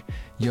like,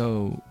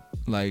 yo,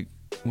 like,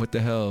 what the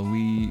hell,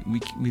 we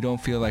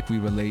don't feel like we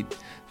relate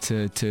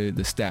to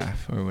the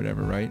staff or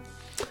whatever, right?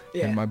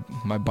 Yeah. And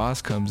my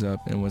boss comes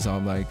up and was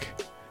all like,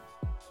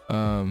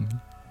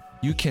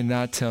 you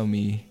cannot tell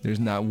me there's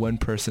not one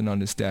person on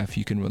the staff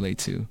you can relate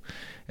to.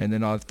 And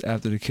then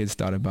after the kids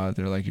thought about it,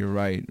 they're like, you're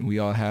right. We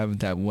all have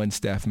that one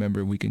staff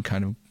member we can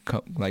kind of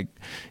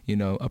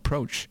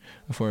approach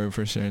for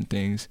certain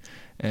things.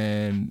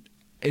 And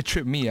it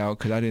tripped me out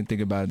because I didn't think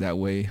about it that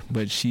way.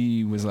 But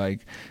she was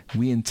like,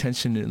 we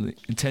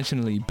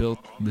intentionally built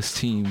this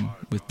team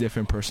with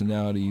different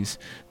personalities,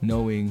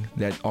 knowing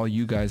that all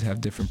you guys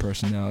have different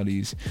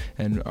personalities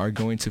and are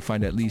going to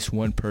find at least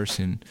one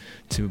person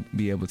to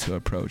be able to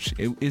approach.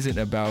 It isn't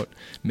about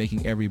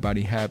making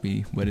everybody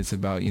happy, but it's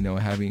about,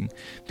 having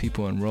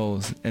people in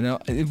roles. And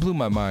it blew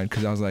my mind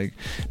because I was like,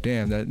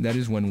 damn, that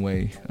is one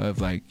way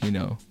of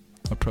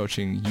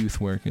approaching youth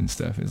work and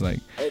stuff. Is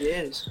like, it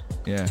is.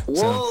 Yeah.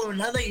 Whoa, so,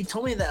 now that you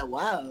told me that,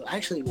 wow,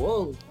 actually,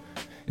 whoa.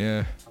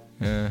 Yeah.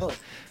 Oh.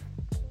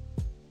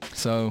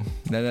 So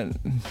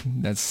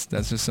that's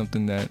just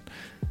something that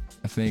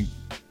I think,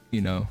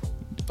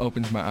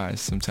 opens my eyes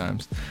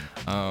sometimes.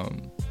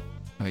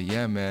 But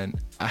yeah, man,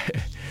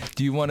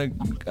 do you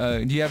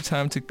have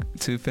time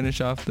to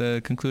finish off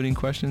the concluding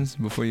questions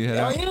before you head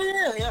out?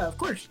 Yeah, of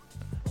course.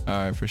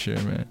 All right, for sure,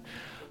 man.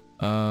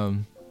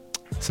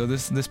 So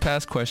this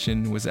past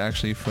question was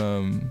actually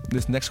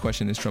this next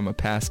question is from a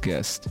past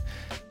guest.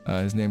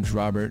 His name's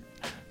Robert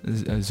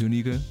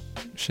Zuniga.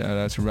 Shout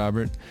out to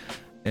Robert.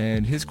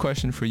 And his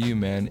question for you,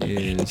 man,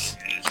 is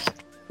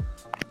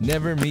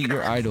never meet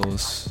your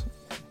idols.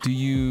 Do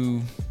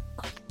you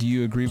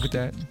agree with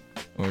that?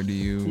 Or do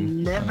you...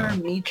 Never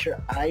meet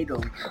your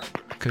idols.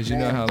 Because you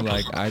know how,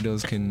 like,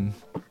 idols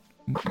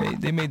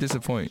they may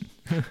disappoint.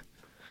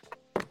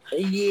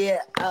 Yeah,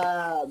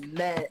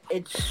 man,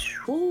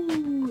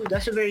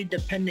 that's a very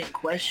dependent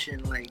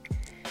question. Like,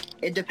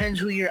 it depends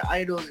who your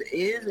idol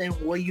is and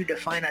what you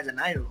define as an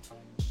idol.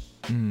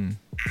 You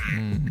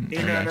know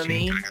what I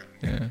mean?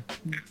 Yeah.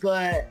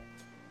 But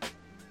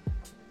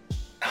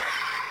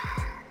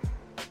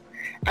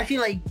I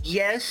feel like,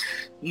 yes,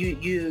 you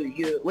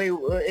wait,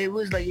 it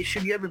was like,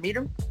 should you ever meet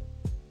him?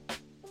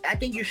 I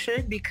think you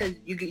should, because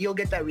you'll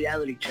get that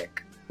reality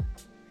check.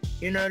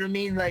 You know what I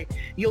mean? Like,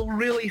 you'll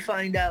really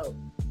find out,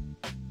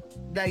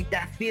 like,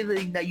 that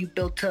feeling that you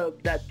built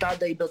up, that thought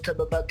that you built up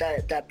about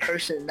that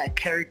person, that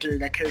character,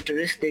 that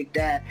characteristic,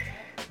 that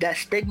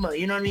stigma.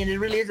 You know what I mean? It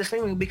really is a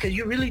stigma because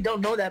you really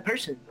don't know that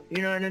person.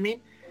 You know what I mean?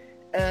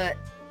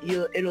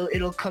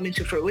 It'll come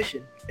into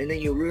fruition, and then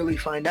you'll really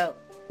find out.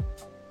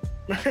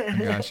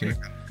 Gotcha.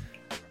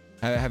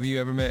 Have you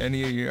ever met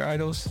any of your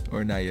idols,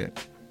 or not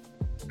yet?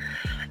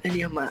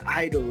 Any of my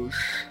idols?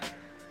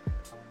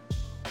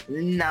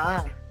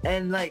 Nah.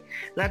 And like,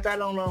 not that I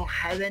don't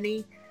have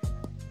any,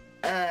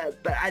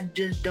 but I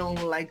just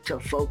don't like to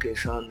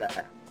focus on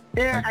that.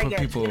 Yeah, like, I guess,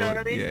 people, you know what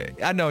I mean?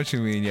 Yeah, I know what you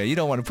mean. Yeah, you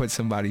don't want to put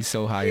somebody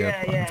so high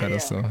up on a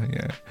pedestal.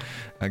 Yeah,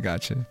 I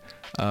gotcha.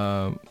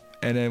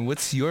 And then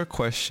what's your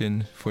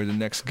question for the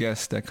next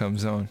guest that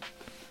comes on?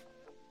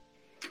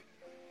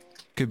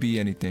 Could be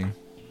anything.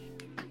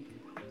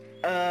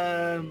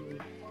 Man.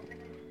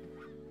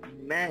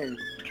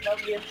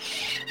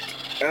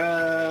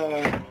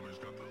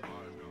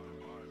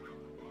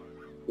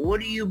 What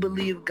do you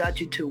believe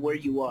got you to where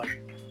you are?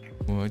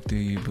 What do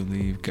you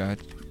believe got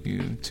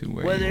you to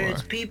where you are? Whether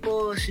it's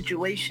people, a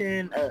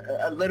situation,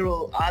 a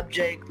literal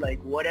object,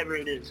 like whatever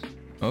it is.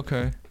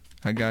 Okay,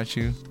 I got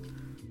you.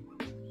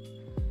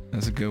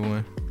 That's a good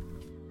one.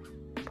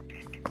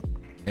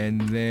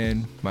 And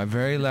then my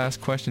very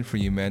last question for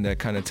you, man, that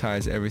kind of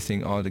ties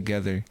everything all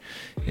together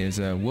is,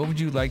 what would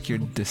you like your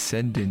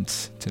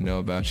descendants to know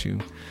about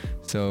you?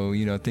 So,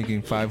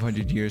 thinking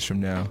 500 years from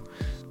now,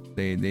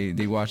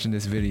 they watching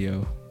this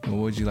video, what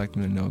would you like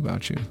them to know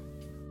about you?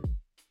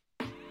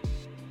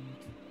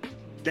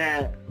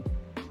 That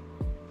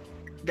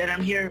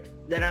I'm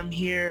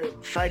here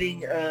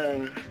fighting,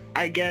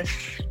 I guess,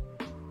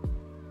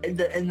 in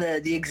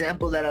the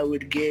example that I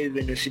would give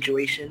in a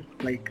situation,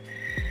 like,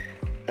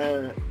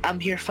 I'm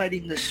here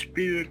fighting the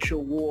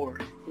spiritual war,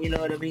 you know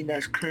what I mean,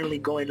 that's currently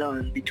going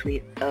on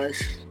between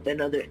us and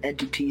other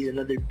entities and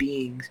other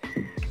beings,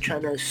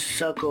 trying to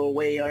suck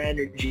away our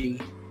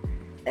energy.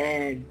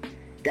 And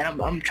that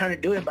I'm trying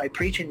to do it by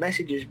preaching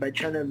messages, by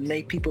trying to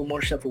make people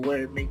more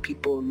self-aware, make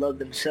people love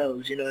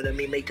themselves, you know what I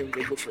mean? Make them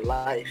grateful for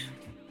life.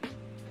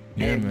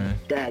 Yeah, and man.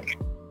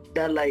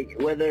 That like,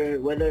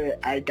 whether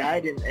I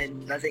died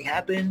and nothing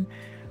happened,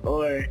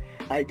 or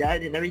I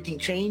died and everything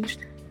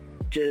changed,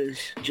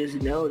 just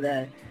know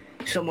that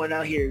someone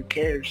out here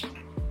cares.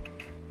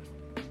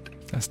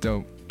 That's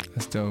dope.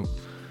 That's dope.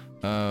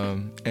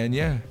 And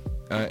yeah,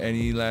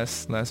 any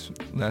last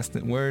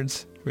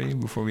words for you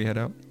before we head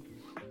out?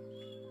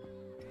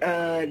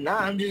 Nah,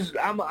 I'm just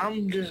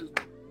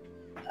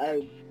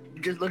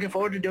looking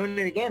forward to doing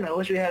it again. I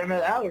wish we had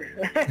another hour.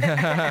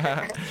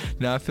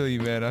 No, I feel you,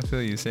 man. I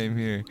feel you. Same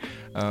here.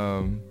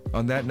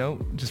 On that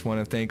note, just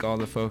want to thank all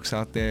the folks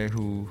out there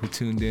who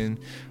tuned in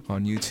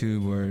on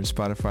YouTube or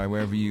Spotify,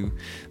 wherever you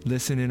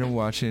listening or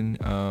watching.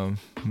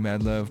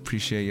 Mad love.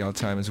 Appreciate y'all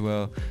time as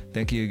well.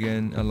 Thank you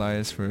again,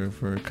 Elias,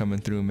 for coming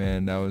through,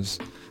 man. That was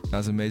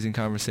amazing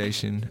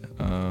conversation.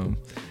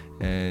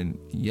 And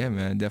yeah,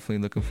 man,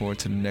 definitely looking forward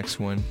to the next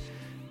one.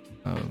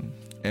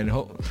 And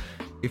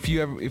if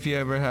you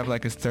ever have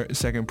like a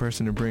second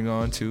person to bring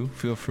on too,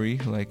 feel free.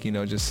 Like, you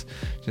know, just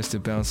to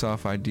bounce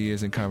off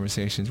ideas and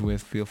conversations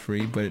with, feel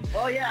free. But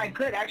oh yeah, I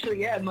could actually.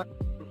 Yeah.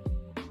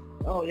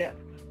 Oh yeah.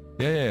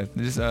 Yeah.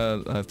 Just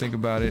think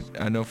about it.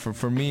 I know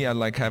for me, I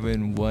like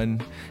having one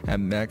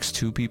at max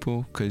 2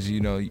 people, because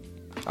you know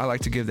I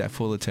like to give that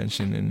full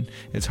attention, and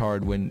it's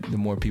hard when the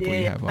more people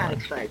you have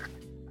on. Thanks.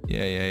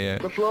 Yeah.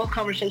 The flow of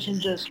conversation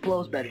just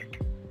flows better.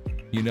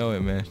 You know it,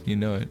 man. You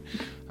know it.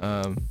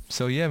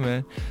 So yeah,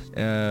 man.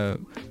 The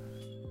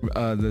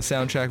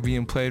soundtrack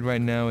being played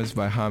right now is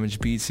by Homage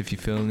Beats. If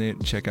you're feeling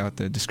it, check out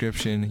the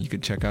description. You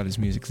can check out his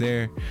music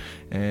there.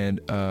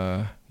 And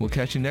we'll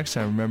catch you next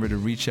time. Remember to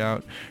reach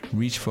out,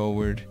 reach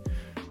forward,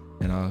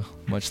 and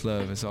much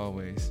love as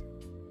always.